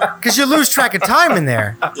 Because you lose track of time in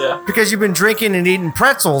there. Yeah. Because you've been drinking and eating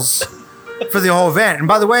pretzels for the whole event. And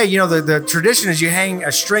by the way, you know, the tradition is you hang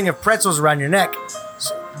a string of pretzels around your neck.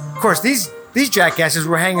 So, of course, these jackasses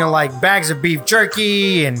were hanging like bags of beef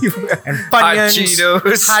jerky and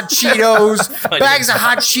Funyuns. Hot Cheetos. Bags of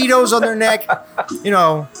hot Cheetos on their neck. You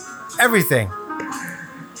know, everything.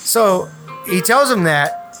 So he tells him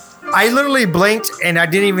that. I literally blinked and I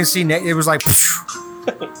didn't even see Nick. It was like,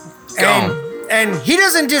 and he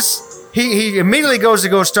doesn't just, he immediately goes to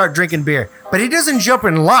go start drinking beer, but he doesn't jump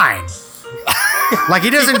in line. Like he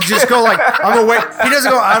doesn't just go like, I'm gonna wait. He doesn't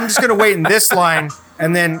go, I'm just gonna wait in this line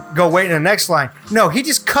and then go wait in the next line. No, he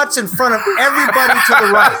just cuts in front of everybody to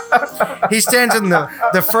the right. He stands in the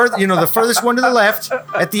furthest one to the left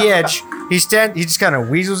at the edge. He just kind of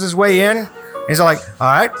weasels his way in. He's like, all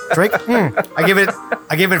right, drink. I give it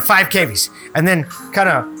 5 KVs, and then kind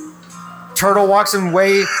of turtle walks his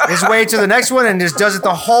way to the next one and just does it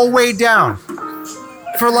the whole way down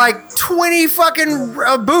for like 20 fucking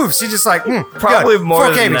booths. He's just like, probably good. more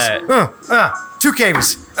 4 than KVs. that. 2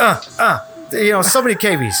 KVs. You know, so many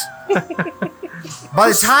KVs. By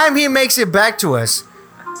the time he makes it back to us,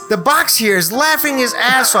 the box here is laughing his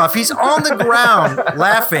ass off. He's on the ground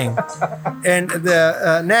laughing. And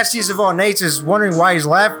the nastiest of all, Nate is wondering why he's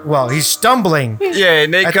laughing. Well, he's stumbling. Yeah,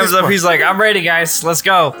 Nate comes up. He's like, I'm ready, guys. Let's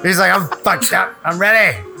go. He's like, I'm fucked up. I'm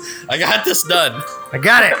ready. I got this done. I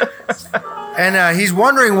got it. And he's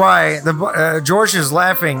wondering why George is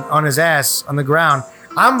laughing on his ass on the ground.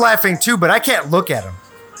 I'm laughing too, but I can't look at him.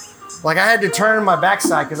 Like I had to turn my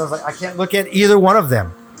backside because I was like, I can't look at either one of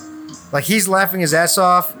them. Like he's laughing his ass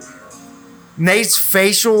off. Nate's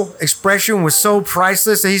facial expression was so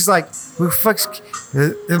priceless that he's like, "Who fucks?"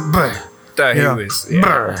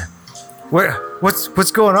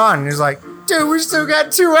 What's going on? And he's like, "Dude, we still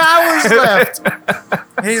got 2 hours left."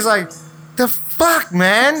 And he's like, "The fuck,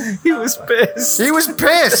 man?" He was pissed. He was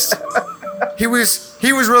pissed. He was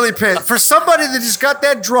really pissed. For somebody that just got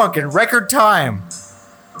that drunk in record time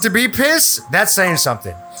to be pissed, that's saying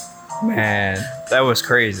something. Man, that was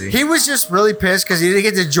crazy. He was just really pissed because he didn't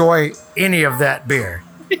get to enjoy any of that beer.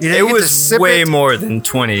 It was way more than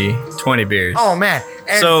 20 beers. Oh, man.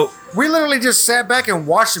 And so we literally just sat back and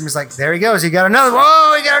watched him. He's like, there he goes. He got another one.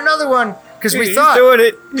 Oh, he got another one. Because we thought. He's doing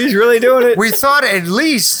it. He's really doing it. We thought at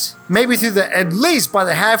least by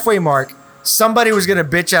the halfway mark, somebody was going to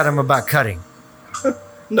bitch at him about cutting.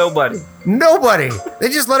 Nobody. They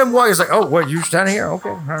just let him walk. He's like, oh, what, you standing here?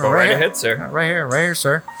 Okay. Go right ahead, sir. Right here,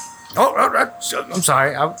 sir. Oh, I'm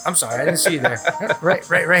sorry. I'm sorry. I didn't see you there. Right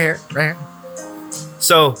here.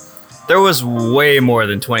 So there was way more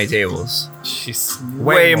than 20 tables. Jeez.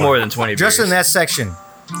 Way more than 20 just beers. in that section.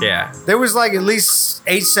 Yeah. There was like at least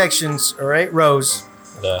 8 sections or 8 rows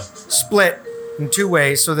split in 2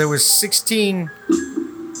 ways. So there was 16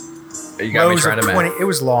 you got me rows trying of to 20. It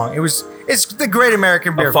was long. It's the Great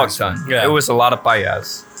American Beer a fuck Festival. ton. Yeah. It was a lot of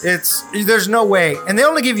payas. There's no way. And they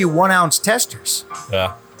only give you 1 ounce testers.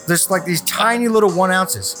 Yeah. There's like these tiny little 1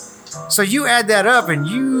 ounces. So you add that up and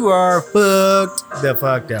you are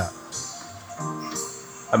fucked up.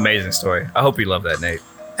 Amazing story. I hope you love that, Nate.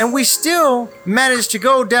 And we still managed to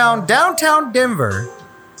go downtown Denver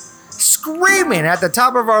screaming at the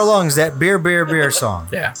top of our lungs that beer song.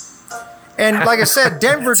 Yeah. And like I said,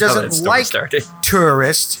 Denver doesn't like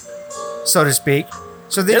tourists, so to speak.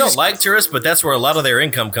 So they don't like tourists, but that's where a lot of their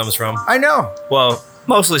income comes from. I know. Well,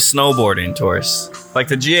 mostly snowboarding tourists. Like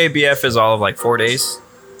the GABF is all of like 4 days.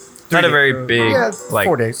 Not a very big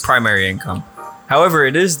 4 days. Primary income. However,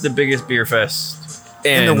 it is the biggest beer fest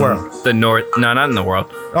in the world. Not in the world.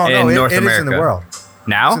 Oh, in North America. America. It is in the world.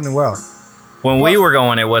 Now? It's in the world. When we were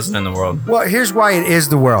going, it wasn't in the world. Well, here's why it is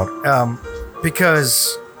the world.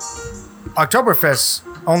 Because Oktoberfest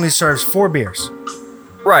only serves 4 beers.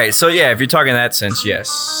 Right. So, yeah, if you're talking in that sense,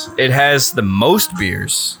 yes. It has the most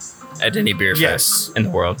beers at any beer fest in the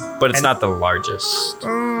world, but it's not the largest.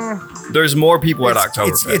 There's more people at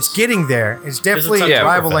Oktoberfest. It's getting there. It's definitely it's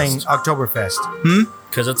rivaling Oktoberfest.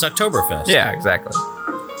 Because it's Oktoberfest. Yeah, exactly.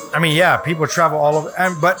 I mean, yeah, people travel all over.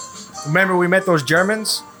 But remember, we met those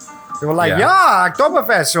Germans. They were like, Yeah. "Yeah,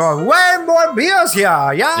 Oktoberfest. So way more beers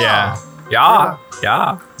here. Yeah,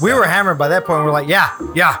 Yeah. We were hammered by that point. We're like, yeah,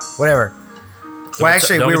 whatever. Well,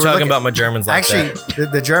 actually, Don't we be were talking looking, about my Germans like actually,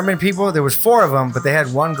 that. the German people, there was 4 of them, but they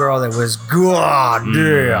had one girl that was god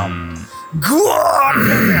damn. God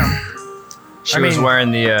damn. She was mean-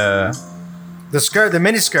 wearing the The skirt, the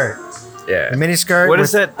mini skirt. yeah. The mini skirt. What with-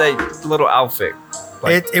 is that little outfit?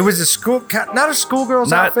 Like, It was a school, not a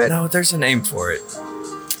schoolgirl's outfit. No, there's a name for it.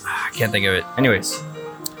 I can't think of it. Anyways,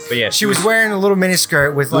 but yeah, She was wearing a little mini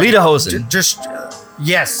skirt with like Lederhosen. just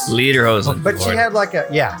yes, Lederhosen. but she had like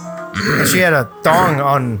and she had a thong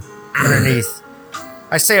on underneath.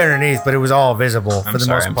 I say underneath, but it was all visible for the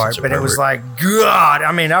sorry, most I'm part. such a But it was pervert. like God.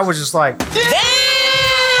 I mean, I was just like,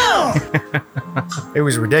 it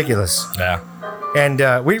was ridiculous. Yeah. And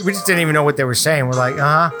we just didn't even know what they were saying. We're like,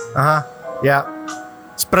 yeah.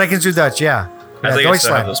 Sprechen Sie Dutch, yeah. I think I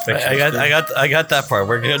still have Deutschland. those pictures. I got that part.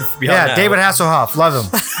 We're good. beyond Yeah, that. David Hasselhoff, love him.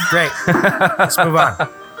 Great. Let's move on. All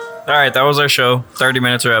right, that was our show. 30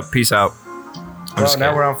 minutes are up. Peace out. I'm Well, just now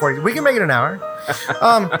kidding. we're on 40. We can make it an hour.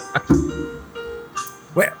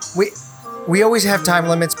 We always have time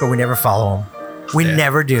limits, but we never follow them. We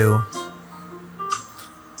never do.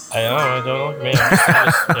 I know. I don't know. Man,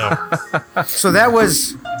 I just, So that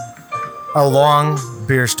was a long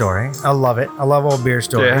beer story. I love it. I love old beer Yeah.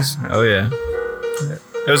 stories. Oh yeah.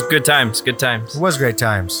 It was good times. Good times. It was great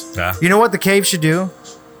times. Yeah. You know what the cave should do?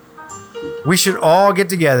 We should all get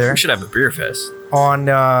together We should have a beer fest. on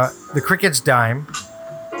the Cricket's dime.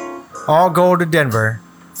 All go to Denver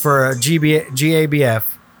for a GABF.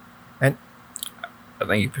 And I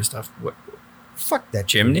think you pissed off. What? fuck that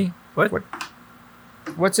Chimney? What? What?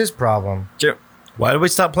 What's his problem? Jim. Why did we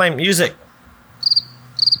stop playing music?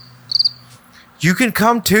 You can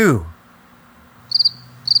come too.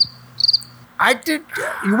 I did.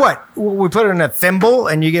 What? We put it in a thimble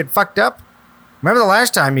and you get fucked up? Remember the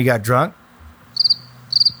last time you got drunk?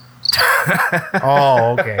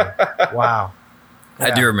 Oh, okay. Wow.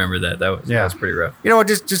 I do remember that. That was pretty rough. You know what?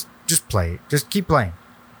 Just play. Just keep playing.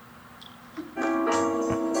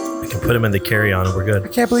 We can put him in the carry-on and we're I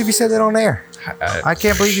good. can't believe you said that on air. I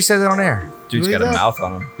can't believe you said that on air. Dude's Believe got a that? mouth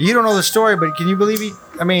on him. You don't know the story, but can you believe he?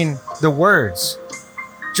 I mean, the words.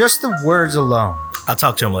 Just the words alone. I'll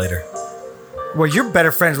talk to him later. Well, you're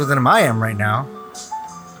better friends with him than I am right now.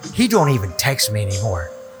 He don't even text me anymore.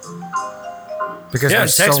 Because Yeah, we're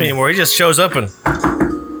text so- me anymore. He just shows up and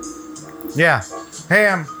Yeah. Hey,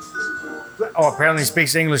 oh, apparently he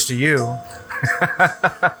speaks English to you.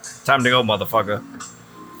 Time to go, motherfucker.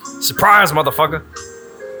 Surprise, motherfucker.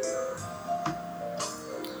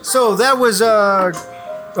 So that was a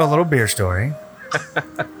little beer story.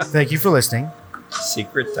 Thank you for listening.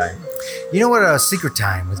 Secret time. You know what? A secret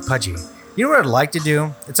time with Pudgy. You know what I'd like to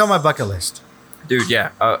do? It's on my bucket list. Dude,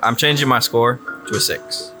 yeah. I'm changing my score to a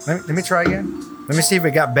 6. Let me try again. Let me see if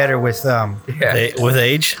it got better with Yeah. with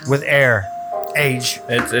age. age.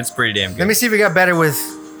 It's pretty damn Let good. me see if it got better with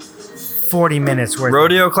 40 minutes worth.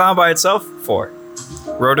 Rodeo Clown by itself, 4.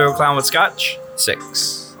 Rodeo Clown with Scotch,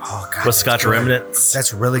 6. Oh, God, With that's Scotch good. remnants.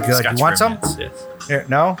 That's really good. Scotch You want some? remnants, yes. Here,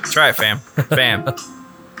 no? Try it, fam. Fam.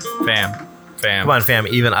 Fam. Fam. Come on, fam.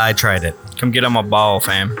 Even I tried it. Come get on my ball,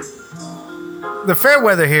 fam. The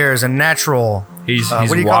Fairweather here is a natural. He's what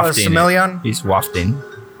do you call it, wafting sommelier? He's wafting.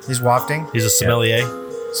 He's wafting. He's a sommelier.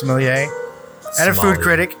 Sommelier. And a food Sommelier.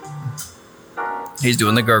 critic. He's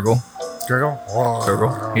doing the gurgle. Gurgle.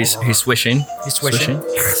 Gurgle. He's swishing. He's swishing.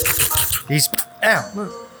 He's. Ow,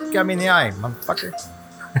 look, got me in the eye, motherfucker.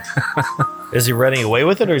 Is he running away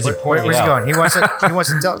with it or is he pointing Where's it he out? going? He wants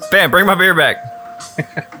to tell. Fam, bring my beer back.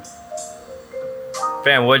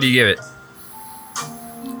 Fam, what do you give it?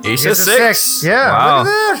 He says It's a 6. Yeah. Wow. Look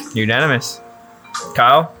at that. Unanimous.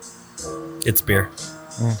 Kyle, It's beer.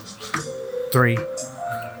 3.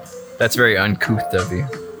 that's very uncouth of you.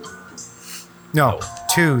 No,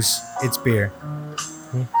 2s. It's beer.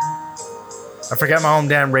 I forgot my own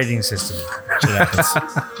damn rating system. Shit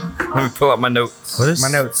happens. Let me pull up my notes. What is My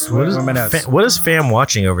notes. What is, Where are my notes? what is fam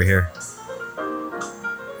watching over here?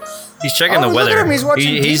 He's checking Oh, the look weather. at him, he's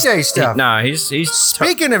watching DJ stuff. Nah, he's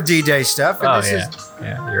Speaking of DJ stuff, and Oh this yeah, is,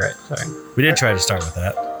 yeah. You're right. Sorry. We did try to start with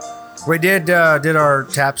that. we did our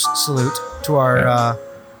taps salute to our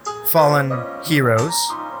fallen heroes.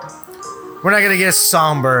 We're not going to get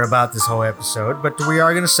somber about this whole episode, but we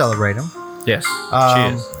are going to celebrate them. Yes.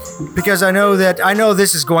 Cheers. Because I know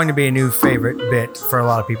this is going to be a new favorite bit for a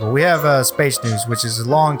lot of people. We have Space News, which is a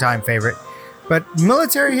long time favorite, But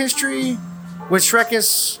military history with Shrek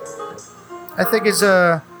I think it's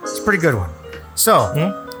a pretty good one. So,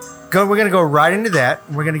 we're going to go right into that.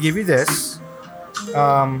 We're going to give you this. It's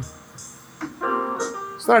not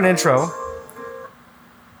an intro,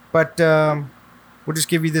 but we'll just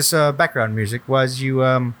give you this background music as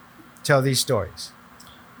you tell these stories.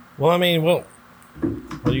 Well, I mean, what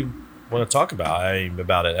do you want to talk about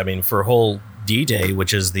it? I mean, for whole D-Day,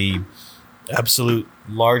 which is the absolute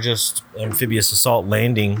largest amphibious assault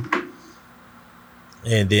landing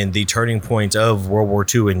and then the turning point of World War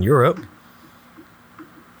II in Europe.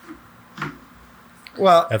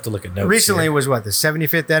 Well, I have to look at notes. Recently here. was what, the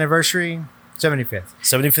 75th anniversary?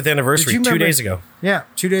 75th anniversary, 2 days ago. Yeah,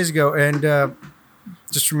 2 days ago. And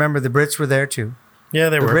just remember, the Brits were there too. Yeah,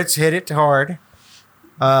 they were. The Brits hit it hard.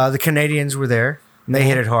 The Canadians were there, and they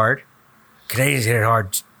hit it hard. Canadians hit it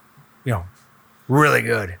hard, really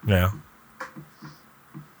good. Yeah.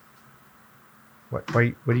 What are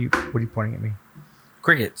you pointing at me?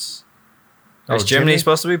 Crickets. Oh, Is Jiminy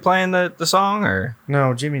supposed to be playing the song, or?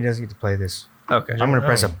 No, Jimmy doesn't get to play this. Okay. I'm going to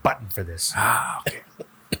press a button for this. Okay.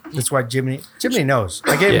 That's why Jiminy knows.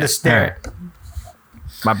 I gave him the stare. All right.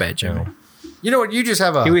 My bad, Jimmy. You know what? You just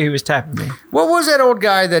have a... He was tapping me. What was that old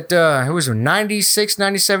guy that who was 96,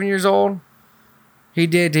 97 years old? He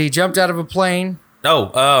jumped out of a plane.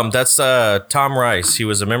 Oh, that's Tom Rice. He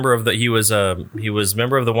was a member of the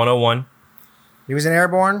 101. He was an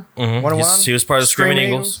airborne. 101. He was part of the Screaming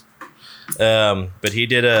Eagles. But he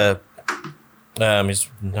did he's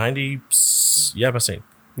 90. Yeah, I must say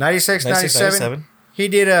 96, 97. He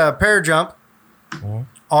did a parajump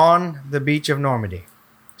on the beach of Normandy.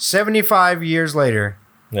 75 years later.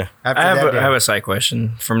 Yeah. I have a side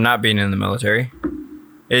question from not being in the military.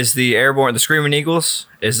 Is the Screaming Eagles,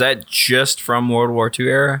 is that just from World War II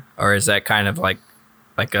era? Or is that kind of like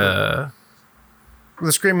a...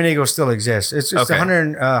 The Screaming Eagles still exists. It's Okay. the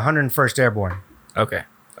 101st Airborne. Okay.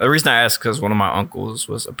 The reason I asked because one of my uncles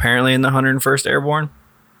was apparently in the 101st Airborne,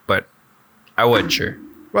 but I wasn't sure.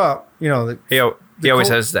 Well, He always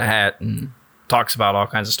has the hat and talks about all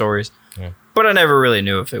kinds of stories. Yeah. But I never really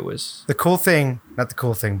knew if it was... the cool thing, not the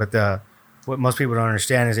cool thing, but what most people don't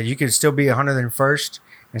understand is that you could still be 101st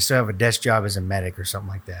and still have a desk job as a medic or something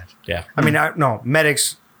like that. Yeah. I mean, no,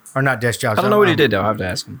 medics are not desk jobs. I don't know what he did, though. I'll have to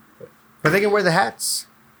ask him. But they can wear the hats.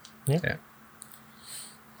 Yeah.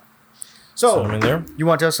 So, I'm in there. you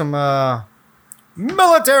want to tell some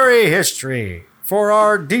military history for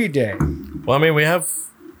our D-Day? Well, I mean, we have,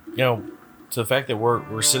 to the fact that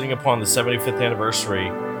we're sitting upon the 75th anniversary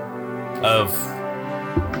of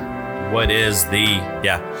what is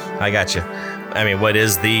what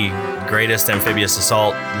is the greatest amphibious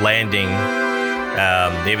assault landing,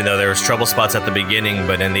 even though there was trouble spots at the beginning,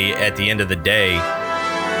 but at the end of the day,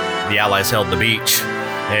 the Allies held the beach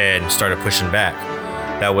and started pushing back.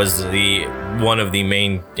 That was one of the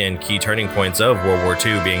main and key turning points of World War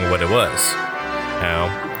II being what it was. Now,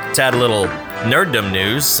 to add a little nerddom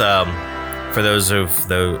news, for those of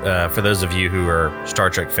you who are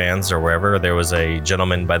Star Trek fans or wherever, there was a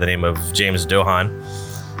gentleman by the name of James Doohan,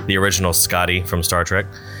 the original Scotty from Star Trek.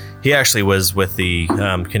 He actually was with the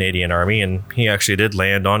Canadian Army, and he actually did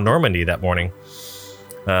land on Normandy that morning.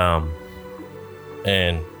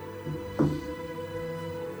 And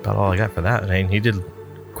about all I got for that. I mean, he did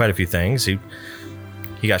quite a few things. He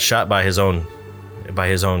got shot by his own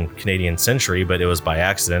Canadian sentry, but it was by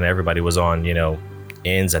accident. Everybody was on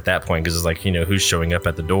ends at that point because it's like who's showing up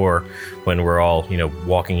at the door when we're all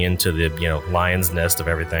walking into the lion's nest of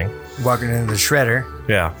everything. Walking into the shredder.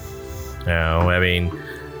 Yeah. I mean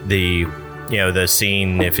the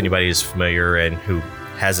scene. If anybody's familiar and who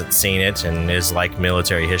hasn't seen it and is like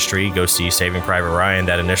military history, go see Saving Private Ryan.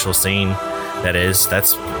 That initial scene. You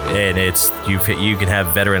can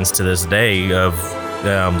have veterans to this day of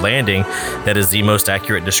landing. That is the most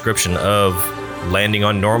accurate description of landing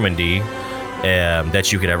on Normandy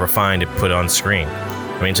that you could ever find and put on screen.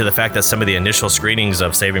 I mean, to the fact that some of the initial screenings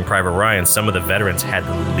of Saving Private Ryan, some of the veterans had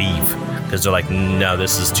to leave because they're like, no,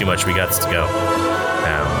 this is too much. We got to go.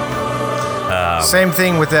 Same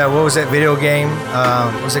thing with what was that video game?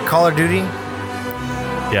 Was it Call of Duty?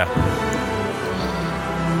 Yeah.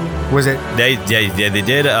 Was it? They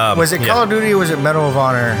did. Was it Call of Duty or was it Medal of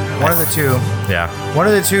Honor? One of the two. Yeah. One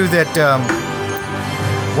of the two that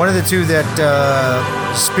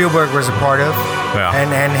Spielberg was a part of. Yeah.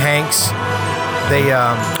 And Hanks.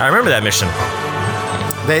 I remember that mission.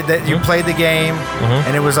 You played the game,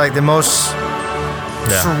 and it was like the most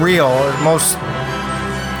surreal, most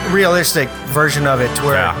realistic version of it, to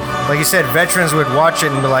where, like you said, veterans would watch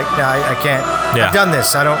it and be like, "No, I can't. Yeah. I've done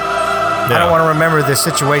this. I don't I don't want to remember this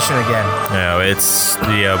situation again. No, but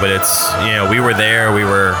it's, we were there. We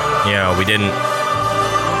were, we didn't,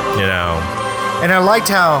 And I liked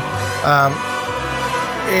how,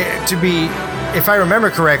 if I remember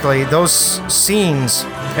correctly, those scenes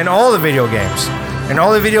in all the video games,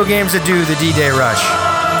 that do the D-Day rush,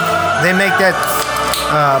 they make that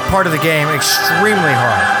part of the game extremely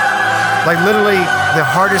hard. Like literally the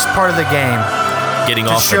hardest part of the game. Getting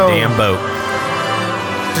off a damn boat.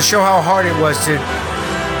 To show how hard it was to,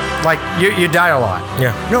 like, you die a lot.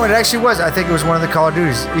 Yeah. No, it actually was. I think it was one of the Call of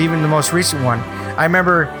Duties, even the most recent one. I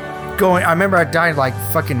remember I died like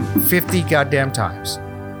fucking 50 goddamn times.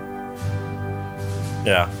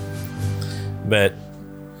 Yeah. But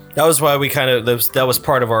that was why we that was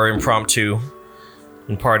part of our impromptu.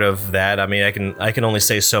 And part of that, I mean, I can only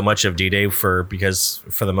say so much of D-Day because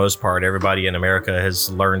for the most part, everybody in America has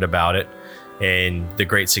learned about it and the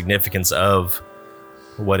great significance of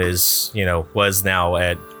what is, was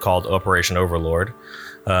now called Operation Overlord.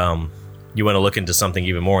 You want to look into something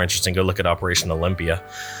even more interesting, go look at Operation Olympia,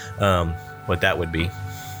 what that would be.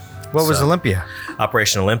 What was Olympia?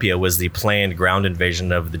 Operation Olympia was the planned ground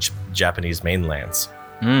invasion of the Japanese mainlands.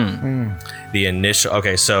 The initial.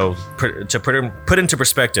 Okay, so to put into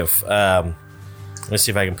perspective, let's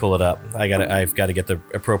see if I can pull it up. I've got to get the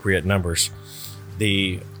appropriate numbers.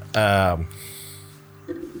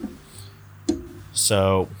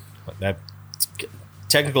 So that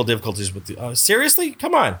technical difficulties with the. Seriously,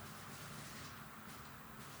 come on.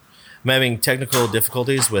 I'm having technical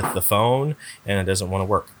difficulties with the phone, and it doesn't want to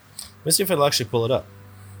work. Let's see if it'll actually pull it up.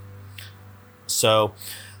 So,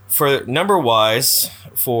 for number wise,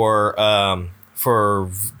 for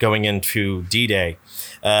going into D-Day,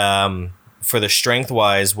 for the strength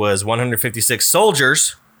wise was 156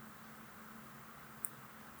 soldiers.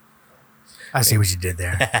 I see what you did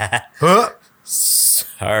there.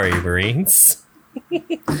 Sorry, Marines.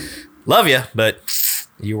 Love you, but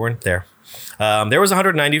you weren't there. There was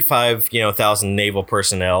 195,000 naval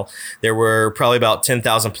personnel. There were probably about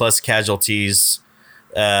 10,000 plus casualties.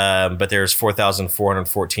 But there's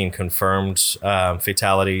 4,414 confirmed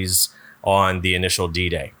fatalities on the initial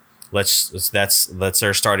D-Day. That's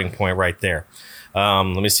our starting point right there.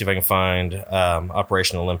 Let me see if I can find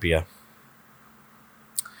Operation Olympia.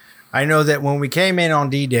 I know that when we came in on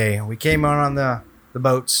D-Day, we came on the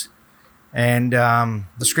boats, and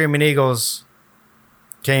the Screaming Eagles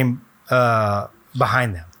came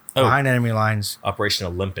behind them, behind enemy lines. Operation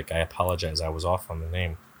Olympic. I apologize. I was off on the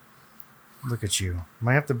name. Look at you.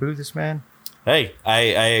 Might have to boo this man. Hey,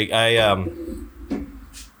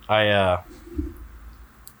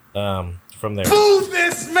 from there. Boo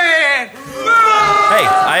this man! Hey,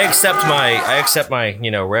 I accept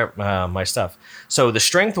my my stuff. So the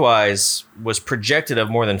strength wise was projected of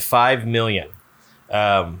more than 5 million.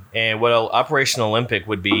 And what Operation Olympic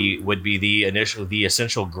would be the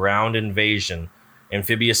essential ground invasion,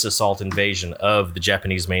 amphibious assault invasion of the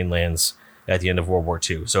Japanese mainlands at the end of World War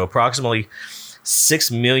II. So approximately 6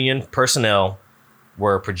 million personnel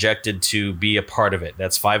were projected to be a part of it.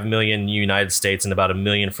 That's 5 million United States and about 1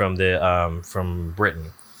 million from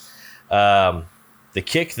Britain. The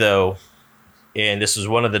kick, though, and this is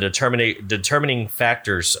one of the determining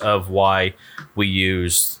factors of why we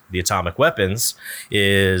use the atomic weapons,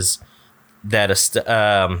 is that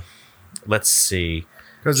let's see,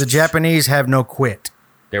 because the Japanese have no quit.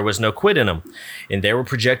 There was no quit in them, and they were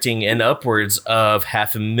projecting in upwards of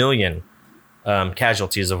 500,000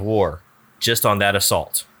 casualties of war just on that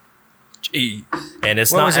assault. Gee. And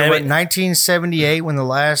it's What not was it? 1978 when the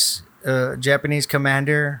last Japanese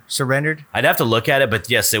commander surrendered? I'd have to look at it, but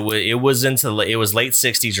yes, it was late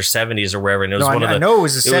 60s or 70s or wherever, and it was I know it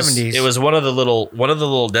was the 70s. It was one of the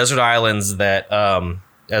little desert islands that,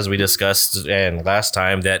 as we discussed and last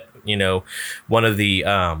time, that one of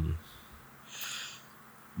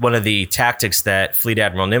the tactics that Fleet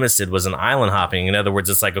Admiral Nimitz did was an island hopping. In other words,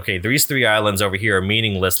 it's like, okay, these 3 islands over here are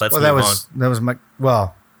meaningless. Let's move on. That was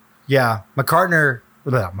MacArthur.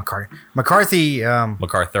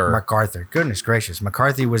 Goodness gracious,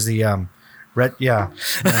 McCarthy was the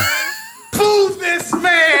Boo this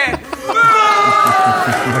man!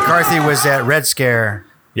 McCarthy was that Red Scare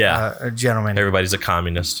gentleman. Everybody's a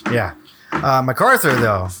communist. Yeah. MacArthur,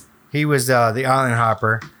 though, he was the island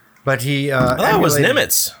hopper, but he That was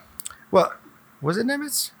Nimitz. Well, was it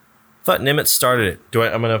Nimitz? I thought Nimitz started it.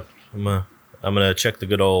 I'm gonna check the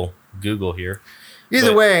good old Google here.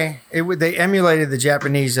 Either way, they emulated the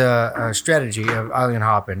Japanese strategy of island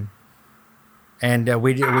hopping, and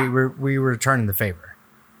we were returning the favor.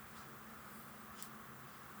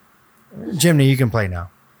 Jimmy, you can play now.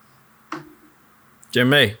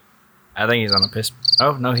 Jimmy. I think he's on a piss.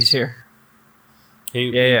 Oh, no, he's here.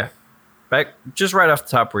 Yeah. Back just right off the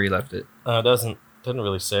top where you left it. Doesn't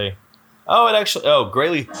really say. Oh, it actually. Oh,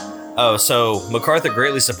 greatly. Oh, so MacArthur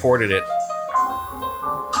greatly supported it.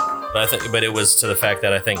 But it was to the fact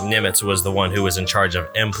that I think Nimitz was the one who was in charge of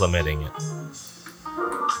implementing it.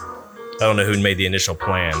 I don't know who made the initial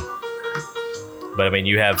plan. But I mean,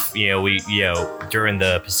 you have, during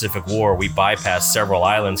the Pacific War, we bypassed several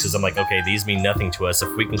islands because I'm like, okay, these mean nothing to us.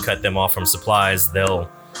 If we can cut them off from supplies, they'll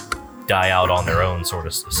die out on their own, so to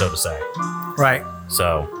say. Right.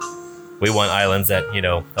 So we want islands that,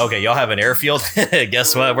 okay, y'all have an airfield.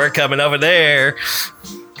 Guess what? We're coming over there.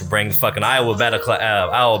 Bring the fucking Iowa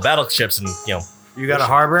battleships, and You got a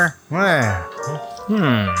harbor?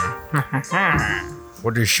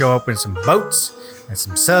 We'll just show up in some boats and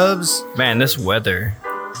some subs. Man, this weather.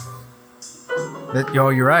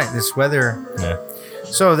 You're right. This weather. Yeah.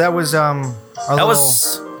 So that was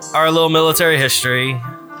was our little military history.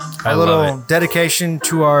 a little dedication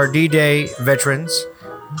to our D-Day veterans.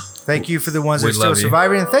 Thank you for the ones that are still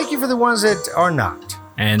surviving, and thank you for the ones that are not.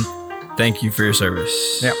 And thank you for your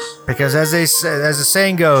service. Yep. Because as the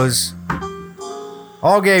saying goes,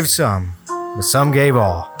 all gave some, but some gave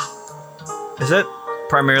all. Is that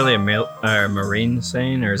primarily a Marine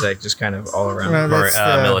saying, or is that just kind of all around? No, that's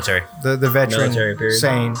military. The veteran Military period.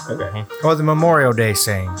 saying. Okay. Or the Memorial Day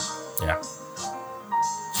saying. Yeah.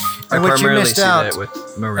 I And what you primarily missed see out that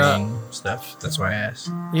with Marine stuff. That's why I asked.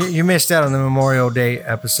 You missed out on the Memorial Day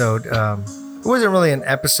episode. It wasn't really an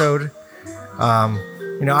episode.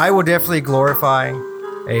 I will definitely glorify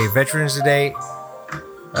a Veterans Day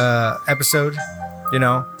episode.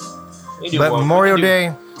 But Memorial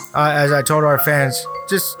Day, as I told our fans,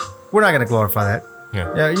 we're not going to glorify that.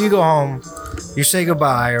 Yeah. You go home, you say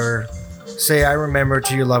goodbye, or say I remember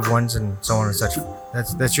to your loved ones, and so on and such.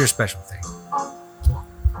 That's your special thing.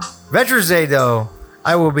 Veterans Day, though,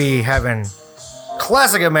 I will be having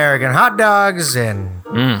classic American hot dogs and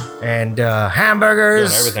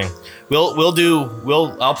hamburgers, and everything.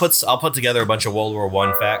 I'll put together a bunch of World War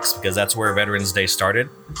I facts because that's where Veterans Day started.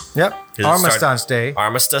 Yep, Armistice Day.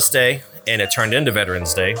 Armistice Day, and it turned into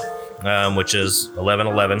Veterans Day, which is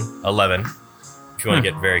 11/11/11. If you want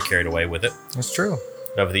to get very carried away with it, That's true.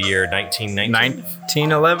 of the year 1919.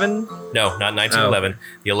 1911? No, not 1911.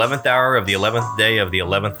 The 11th hour of the 11th day of the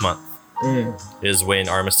 11th month is when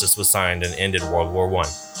Armistice was signed and ended World War I.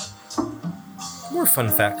 More fun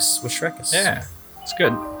facts with Shrekus. Yeah, it's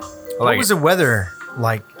good. What was the weather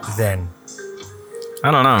like then?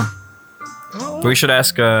 I don't know. We should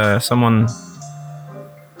ask someone.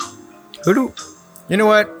 You know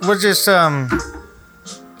what? We'll just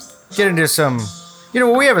get into some.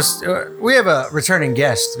 We have a returning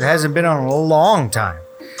guest that hasn't been on in a long time.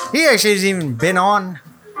 He actually hasn't even been on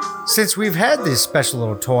since we've had this special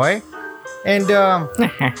little toy, and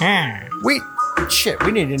we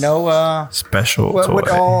need to know Special what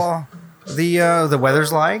toy. all the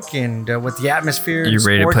weather's like and what the atmosphere. You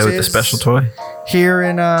ready to play with the special toy? Here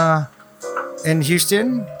in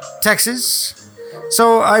Houston, Texas.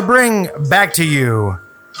 So I bring back to you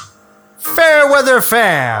Fairweather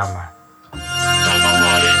Fam.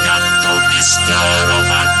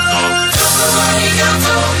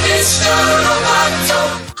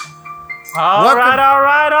 All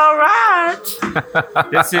right.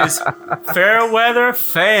 This is Fairweather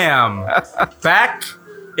Fam back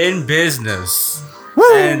in business.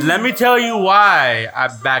 Woo! And let me tell you why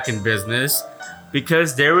I'm back in business.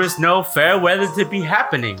 Because there is no fair weather to be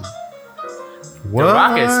happening. What? The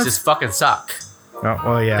Rockets just fucking suck. Oh,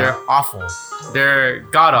 well, yeah. They're awful. They're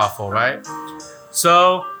god awful, right?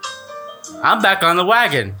 So I'm back on the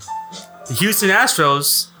wagon. The Houston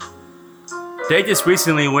Astros, they just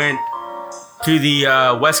recently went to the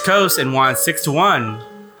West Coast and won 6-1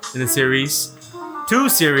 in the series. 2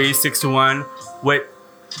 series 6-1 with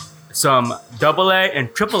some AA and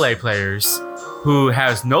AAA players who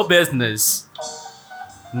has no business.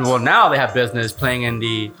 Well, now they have business playing in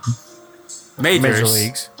the major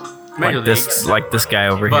leagues. Major leagues. Like this guy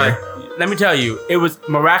over But here. let me tell you, it was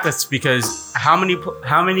miraculous because how many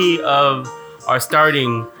of our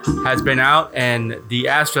starting has been out, and the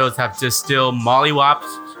Astros have just still mollywopped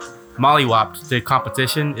the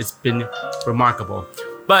competition. It's been remarkable.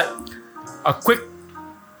 But a quick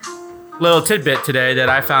little tidbit today that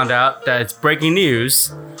I found out that it's breaking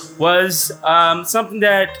news was something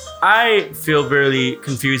that I feel really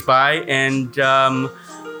confused by, and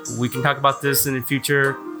we can talk about this in the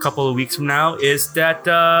future couple of weeks from now, is that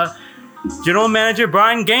General Manager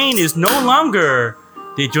Brian Gain is no longer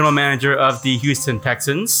the General Manager of the Houston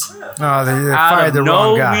Texans. Oh, they Out fired of the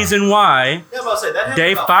wrong no guy. reason why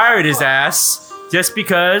they fired his ass just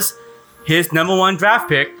because his number 1 draft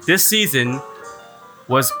pick this season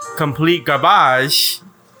was complete garbage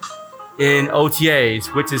in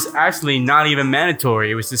OTAs, which is actually not even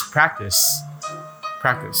mandatory. It was just practice.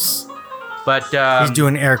 But He's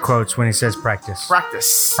doing air quotes when he says practice.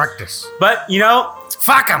 practice. Practice. But you know,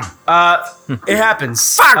 Fuck him. it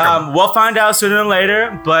happens. Fuck 'em. We'll find out sooner than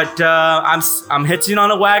later. But I'm hitching on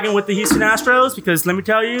a wagon with the Houston Astros because let me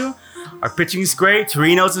tell you, our pitching is great.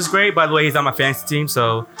 Torino's is great. By the way, he's on my fantasy team,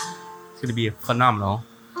 so it's gonna be phenomenal.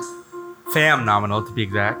 Phenomenal to be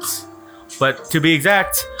exact. But to be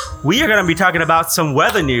exact, we are gonna be talking about some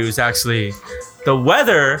weather news. Actually, the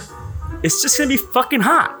weather is just gonna be fucking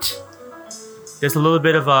hot. There's a little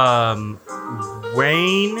bit of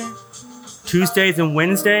rain Tuesdays and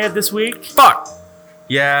Wednesday of this week. Fuck.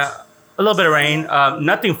 Yeah, a little bit of rain.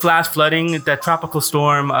 Nothing flash flooding. That tropical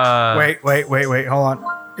storm. Wait. Hold on.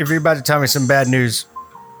 If you're about to tell me some bad news,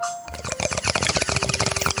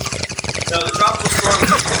 No, the tropical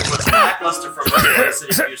storm was lackluster from the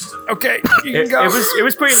city of Houston. okay, you It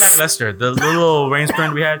was pretty lackluster. The little rain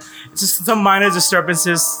sprint we had. It's just some minor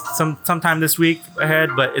disturbances sometime this week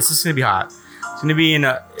ahead, but it's just gonna be hot. It's gonna be in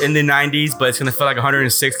the 90s, but it's gonna feel like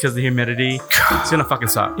 106 because of the humidity. It's gonna fucking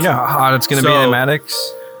suck. You know how hot it's gonna be in the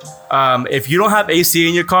Maddox? If you don't have AC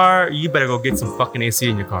in your car, you better go get some fucking AC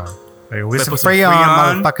in your car. with some put some Freon,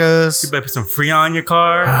 Freon. motherfuckers. You better put some Freon in your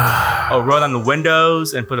car, or roll down the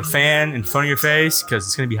windows and put a fan in front of your face because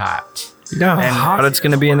it's gonna be hot. You know how hot it's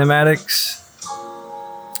gonna be in the Maddox?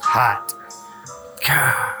 Hot.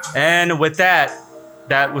 And with that,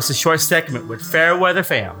 that was a short segment with Fair Weather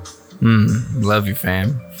Fam. Love you,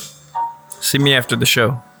 fam. See me after the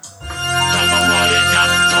show.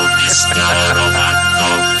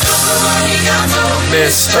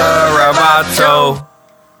 Mr. Roboto.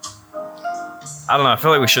 I don't know. I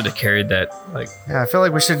feel like we should have carried that. Like, Yeah, I feel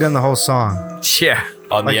like we should have done the whole song. yeah,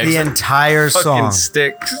 On Like the the exit. entire fucking song.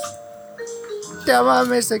 sticks.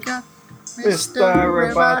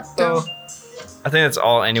 Mr. Roboto. I think that's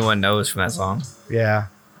all anyone knows from that song. Yeah.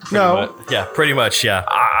 No. Yeah, pretty much, yeah.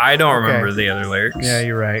 I don't Okay. remember the other lyrics. Yeah,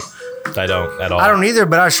 you're right. I don't at all. I don't either,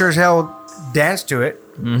 but I sure as hell dance to it.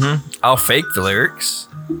 I'll fake the lyrics.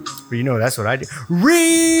 But you know, that's what I do.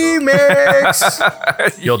 Remix.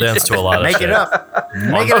 You'll dance to a lot of Make shit. it up.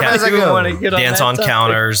 Make it On up as I You go. wanna get Dance that on topic?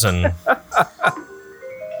 counters and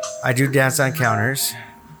I do dance on counters.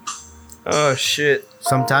 Oh shit!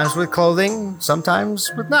 Sometimes with clothing,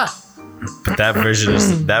 sometimes with not. but that version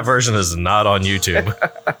is not on YouTube.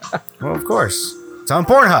 Well, of course. It's on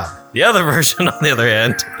Pornhub. The other version, on the other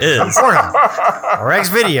hand, is Pornhub. Or X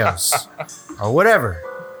videos. Or whatever.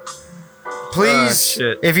 Please,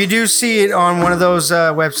 shit. if you do see it on one of those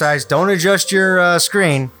websites, don't adjust your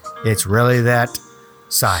screen. It's really that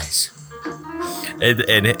size.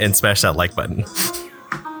 and smash that like button.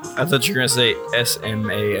 I thought you were gonna say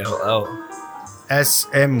SMALL.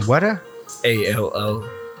 SM what? ALL.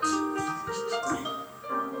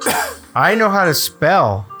 I know how to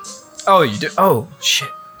spell Oh, you do? Oh shit!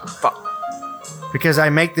 Fuck. because I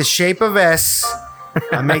make the shape of S.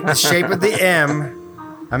 I make the shape of the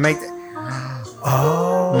M. I make the.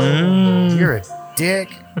 Oh, you're a dick.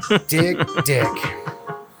 Dick.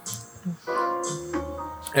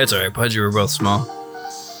 It's alright, Pudgy. We're both small.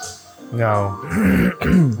 No.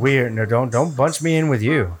 Weird. No, don't bunch me in with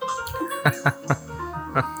you.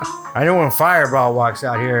 I know when Fireball walks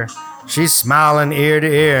out here, she's smiling ear to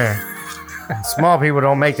ear. Small people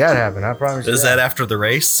don't make that happen. I promise you. Is that after the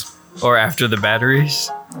race? Or after the batteries.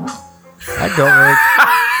 I don't really.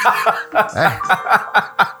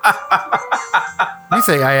 You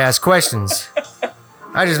think I ask questions?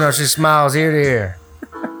 I just know she smiles ear to ear.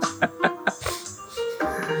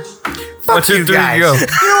 Fuck you guys. Go. You know what?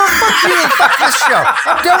 Fuck you and fuck this show.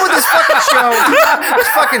 I'm done with this fucking show. It's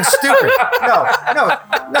fucking stupid.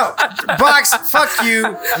 No. Box, fuck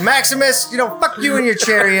you. Maximus, fuck you and your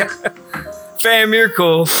chariot. Fam, you're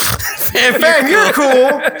cool. Man, you're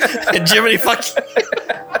cool. And Jiminy, fuck.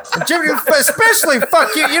 Jimmy, especially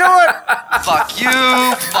fuck you. You know what? Fuck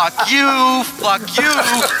you, fuck you, fuck you.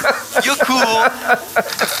 You're cool.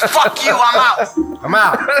 Fuck you, I'm out. I'm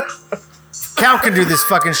out. Count can do this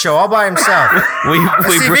fucking show all by himself. We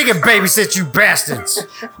See if he can babysit you bastards.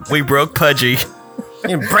 we broke Pudgy. You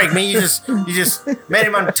didn't break me. You just made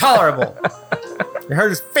him intolerable. You hurt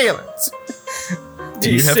his feelings.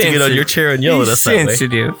 You have to get on your chair and yell at us that way.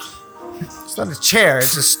 sensitive. It's not a chair.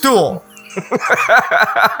 It's a stool. It's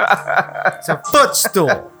a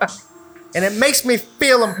footstool. And it makes me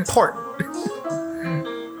feel important.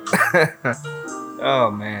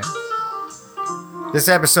 Oh man. This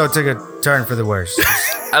episode took a turn for the worse.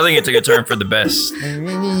 I think it took a turn for the best.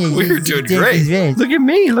 We were doing great. Look at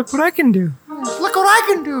me. Look what I can do. Look what I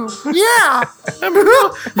can do. Yeah. I'm a real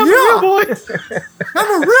boy.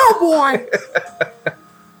 I'm a real boy.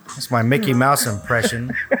 That's my Mickey Mouse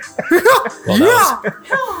impression. Yeah.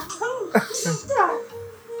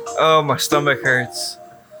 Oh, my stomach hurts.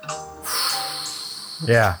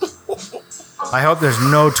 Yeah. I hope there's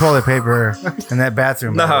no toilet paper in that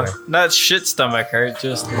bathroom. by the No, way. not shit stomach hurt.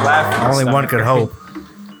 Just laughing. Only one stomach could hurt. hope.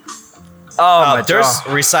 Oh, my There's jaw.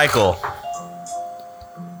 recycle.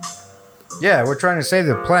 Yeah, we're trying to save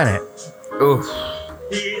the planet. Ooh.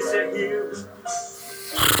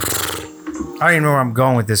 I don't even know where I'm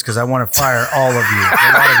going with this because I want to fire all of you. A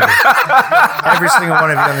lot of you. Every single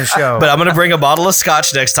one of you on the show. But I'm gonna bring a bottle of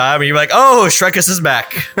scotch next time, and you're like, "Oh, Shrekus is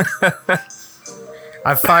back."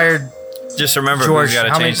 I fired. Just remember, George, we got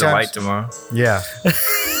how to many change the times- light tomorrow. Yeah.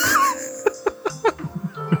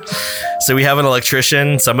 So we have an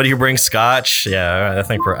electrician, somebody who brings scotch. Yeah, I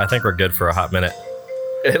think we're good for a hot minute.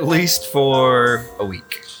 At least for a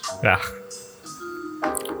week. Yeah,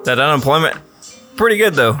 That unemployment, pretty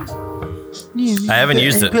good though. I haven't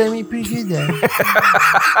used it. Play me pretty good then.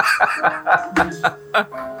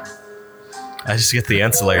 I just get the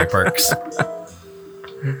ancillary perks.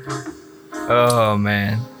 Oh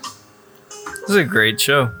man, this is a great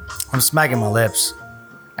show. I'm smacking my lips.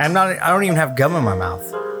 I don't even have gum in my mouth.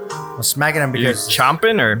 I'm smacking them You because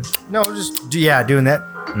chomping or? no, just doing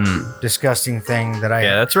that disgusting thing that I.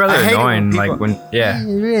 Yeah, that's rather I hate it when annoying. people- Like when, yeah.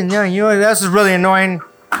 Really annoying. You know what else is really annoying?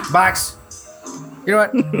 Box. You know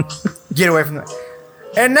what? Get away from that.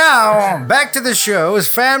 And now back to the show is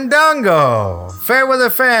Famdango. Fair weather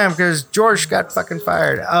fam, because George got fucking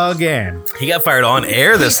fired again. He got fired on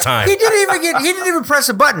air this time. He didn't even press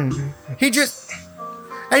a button. He just.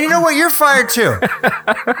 And you know what? You're fired too.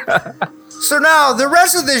 So now the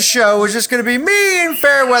rest of this show is just going to be me and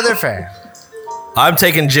Fair Weather Fam. I'm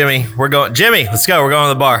taking Jimmy. We're going. Jimmy, let's go. We're going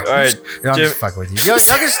to the bar. All right, I'm just fucking with you. Y'all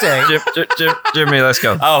can stay. Jimmy, let's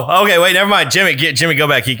go. Oh, okay. Wait, never mind. Jimmy, go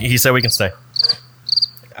back. He said we can stay.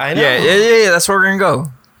 I know. Yeah. That's where we're gonna go.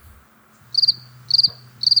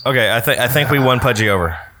 Okay, I think we won Pudgy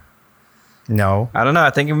over. No. I don't know. I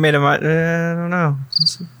think we made him. I don't know.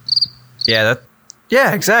 Yeah,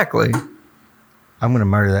 Yeah, exactly. I'm going to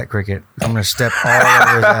murder that cricket. I'm going to step all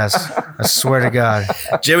over his ass. I swear to God.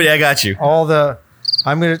 Jimmy, I got you.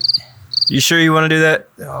 I'm going to. You sure you want to do that?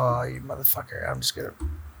 Oh, you motherfucker. I'm just going to.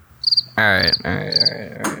 All right.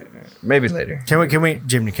 Maybe later. Can we,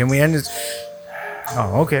 Jimmy, can we end this?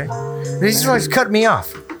 Oh, okay. He's like cutting me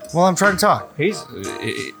off while I'm trying to talk. He's a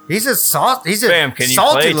Fam, can you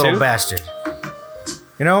salty play little too? bastard.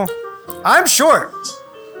 You know, I'm short,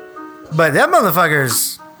 but that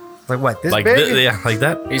motherfucker's like what? This Like big? yeah, like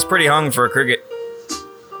that. He's pretty hung for a cricket.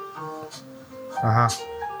 Uh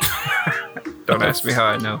huh. Don't ask me how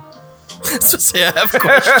I know. So say I have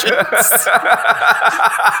questions.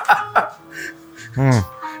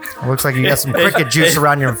 Looks like you got some cricket juice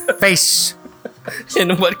around your face.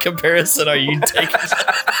 In what comparison are you taking?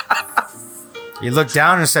 You looked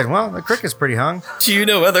down and said, "Well, the cricket's pretty hung." Do you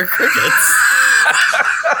know other crickets?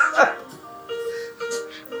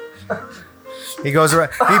 He goes around.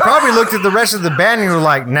 He probably looked at the rest of the band and he was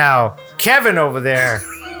like, "Now, Kevin over there,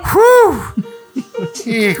 whoo,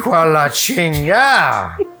 hijo la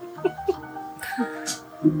chinga."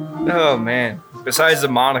 Oh man. Besides the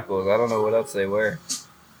monocles, I don't know what else they wear.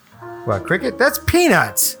 What, cricket? That's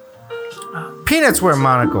Peanuts. Peanuts wear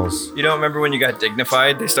monocles. You don't remember when you got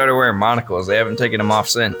dignified? They started wearing monocles. They haven't taken them off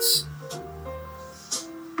since.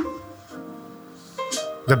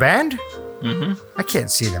 The band? Mm-hmm. I can't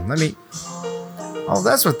see them. Let me. Oh,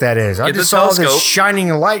 that's what that is. I Get the just saw this telescope. shining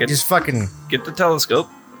light. Get- Just fucking Get the telescope.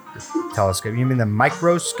 telescope. You mean the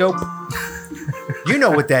microscope? You know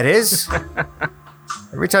what that is.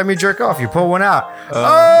 Every time you jerk off, you pull one out. Oh!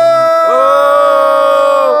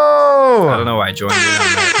 I don't know why I joined in on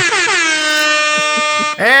that.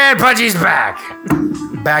 And Pudgy's back.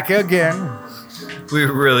 Back again. We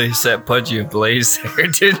really set Pudgy ablaze there,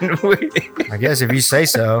 didn't we? I guess if you say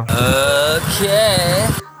so.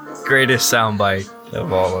 Greatest soundbite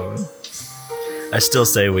of all of them. I still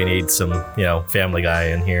say we need some, Family Guy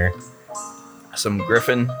in here. Some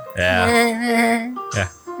Griffin. Yeah. Yeah.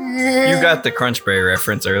 You got the Crunchberry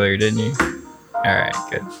reference earlier, didn't you? All right,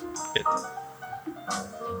 good.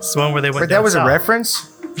 It's the one where they went Wait, that was a down south. reference?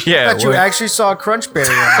 Yeah. I thought you actually saw Crunchberry.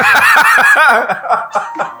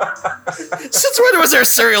 Since when was there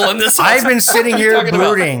cereal in this? I've been sitting here talking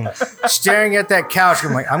about? brooding, staring at that couch.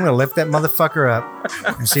 I'm like, I'm going to lift that motherfucker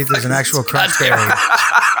up and see if there's an actual Crunchberry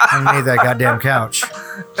underneath that goddamn couch.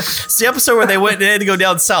 It's the episode where they had to go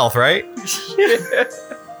down south, right?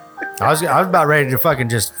 I was about ready to fucking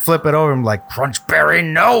just flip it over and like, Crunchberry,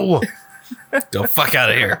 no! Go fuck out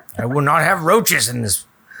of here. I will not have roaches in this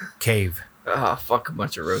cave. Oh, fuck a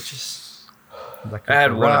bunch of roaches. Like I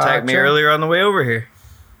had one attack me earlier on the way over here.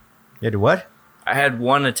 You had what? I had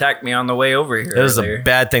one attack me on the way over here. It was earlier. a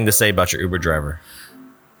bad thing to say about your Uber driver.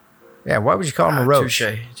 Yeah, why would you call him a roach?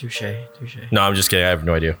 Touche. No, I'm just kidding. I have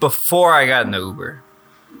no idea. Before I got in the Uber.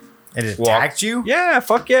 It attacked you? Yeah,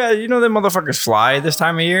 fuck yeah. You know them motherfuckers fly this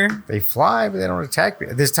time of year? They fly, but they don't attack me.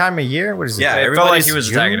 This time of year? What is it? Yeah, it felt like he was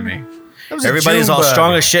attacking me. That was a Everybody's June all bug.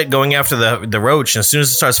 strong as shit going after the roach. And as soon as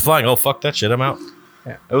it starts flying, oh, fuck that shit. I'm out.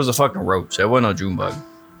 Yeah, it was a fucking roach. It wasn't no June bug.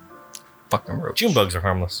 Fucking roach. June bugs are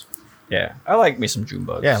harmless. Yeah, I like me some June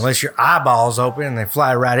bugs. Yeah, unless your eyeballs open and they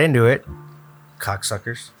fly right into it.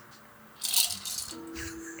 Cocksuckers.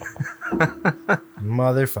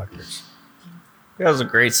 Motherfuckers. That was a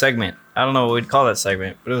great segment. I don't know what we'd call that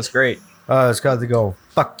segment, but it was great. It's got to go,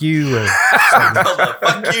 fuck you. And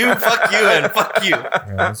Fuck you, and fuck you.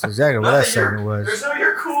 yeah, that's exactly what that segment was. no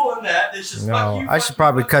you're cool in that. It's just No, I should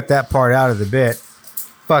probably cut that part out of the bit.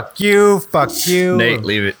 Fuck you, Nate,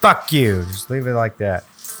 leave it. fuck you. Just leave it like that.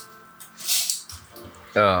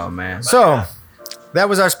 Oh, man. So, that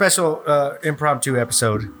was our special impromptu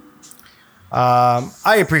episode.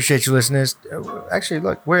 I appreciate you listening. Actually,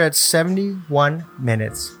 look, we're at 71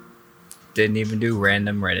 minutes. Didn't even do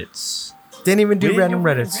random Reddits. Didn't even do random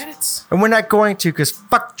Reddits. And we're not going to because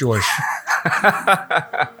fuck George.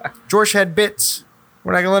 George had bits.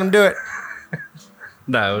 We're not going to let him do it.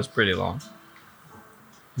 No, it was pretty long.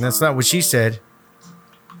 And that's not what she said.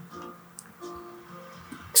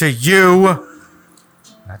 To you.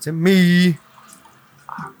 Not to me.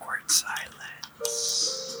 Awkward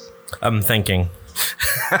silence. I'm thinking.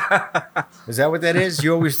 Is that what that is?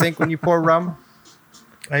 You always think when you pour rum?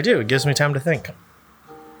 I do. It gives me time to think.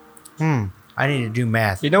 I need to do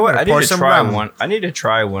math. You know what? I'm I gonna pour need to some try rum. one. I need to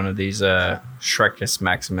try one of these Shrekus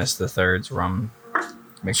Maximus III's rum.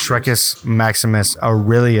 mixtures. Shrekus Maximus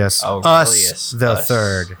Aurelius. Aurelius. The Us.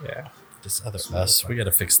 third. Yeah. This other us. We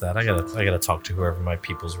gotta fix that. I gotta talk to whoever my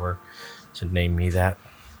peoples were to name me that.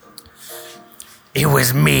 It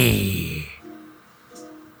was me.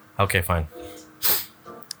 Okay, fine.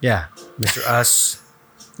 Yeah. Mr. Us.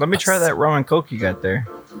 Let me try that rum and Coke you got there.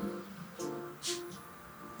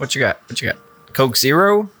 What you got? Coke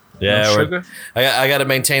Zero? Yeah, No we're- sugar? I gotta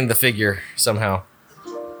maintain the figure somehow.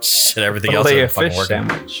 Shit, everything else Filet isn't of fucking fish working.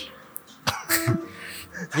 sandwich.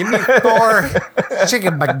 Give me 4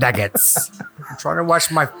 chicken McNuggets. I'm trying to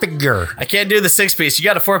watch my figure. I can't do the 6-piece. You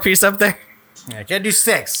got a 4-piece up there? I can't do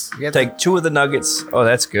 6. You have Take 2 of the nuggets. Oh,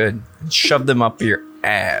 that's good. And shove them up your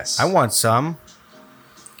ass. I want some.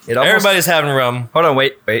 It almost, Everybody's having rum. Hold on,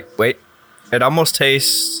 wait. It almost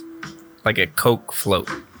tastes like a Coke float.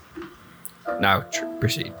 Now,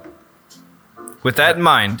 proceed. With that in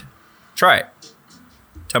mind, try it.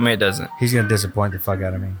 Tell me it doesn't. He's going to disappoint the fuck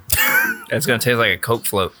out of me. It's going to taste like a Coke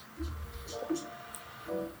float.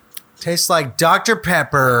 Tastes like Dr.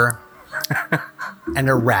 Pepper and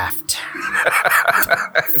a raft.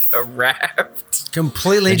 A raft.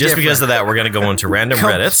 Completely And just different. because of that, we're gonna go into random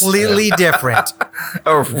Reddits. Completely different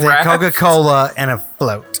A than raft. Coca-Cola and a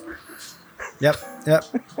float. Yep.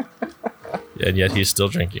 And yet he's still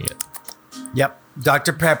drinking it.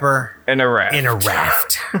 Dr. Pepper And a raft. in a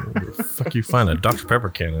raft. Fuck you find a Dr. Pepper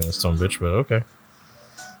can in this son of a bitch, but okay.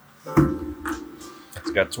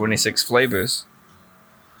 It's got 26 flavors.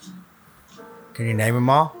 Can you name them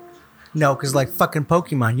all? No, because like fucking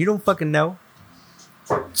Pokemon, you don't fucking know.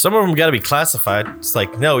 Some of them got to be classified. It's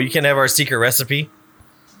like, no, you can't have our secret recipe.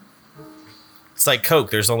 It's like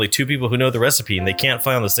Coke. There's only 2 people who know the recipe, and they can't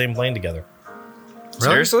fly on the same plane together.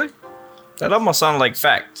 Seriously? That almost sounded like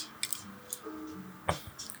fact.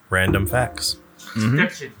 Random facts.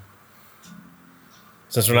 Prediction.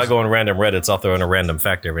 Since we're not going random Reddits, I'll throw in a random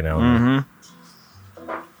fact every now and then.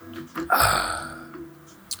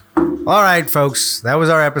 All right, folks, that was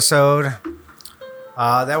our episode.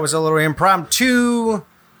 That was a little impromptu,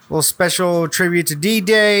 little special tribute to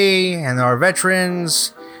D-Day and our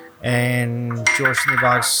veterans. And George in the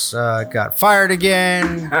Box got fired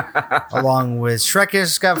again, along with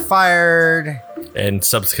Shrekus got fired. And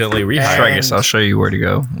subsequently rehired. And- Shrekus, I'll show you where to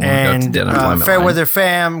go. when we go to And the unemployment line. Fairweather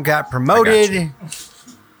Fam got promoted.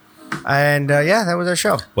 And yeah, that was our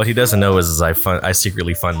show. What he doesn't know is I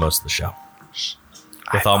secretly fund most of the show.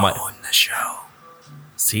 With all my own the show.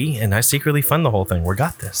 See, and I secretly fund the whole thing. We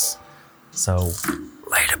got this. So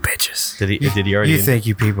Later, bitches. did he already? You think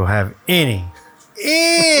you people have any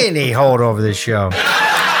hold over this show?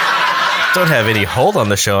 don't have any hold on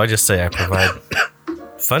the show. I just say I provide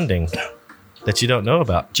funding that you don't know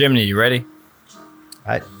about. Jiminy, you ready?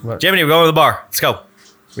 What? Jiminy, we're going to the bar. Let's go.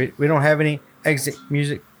 We don't have any exit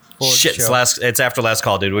music. before the Shit, show. it's after last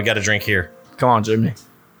call, dude. We got a drink here. Come on, Jimmy.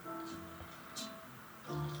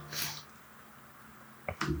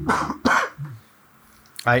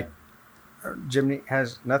 Jimmy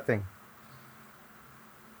has nothing.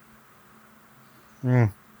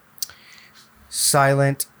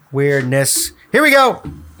 Silent weirdness. Here we go.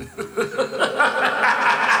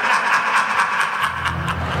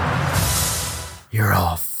 You're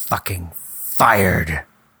all fucking fired.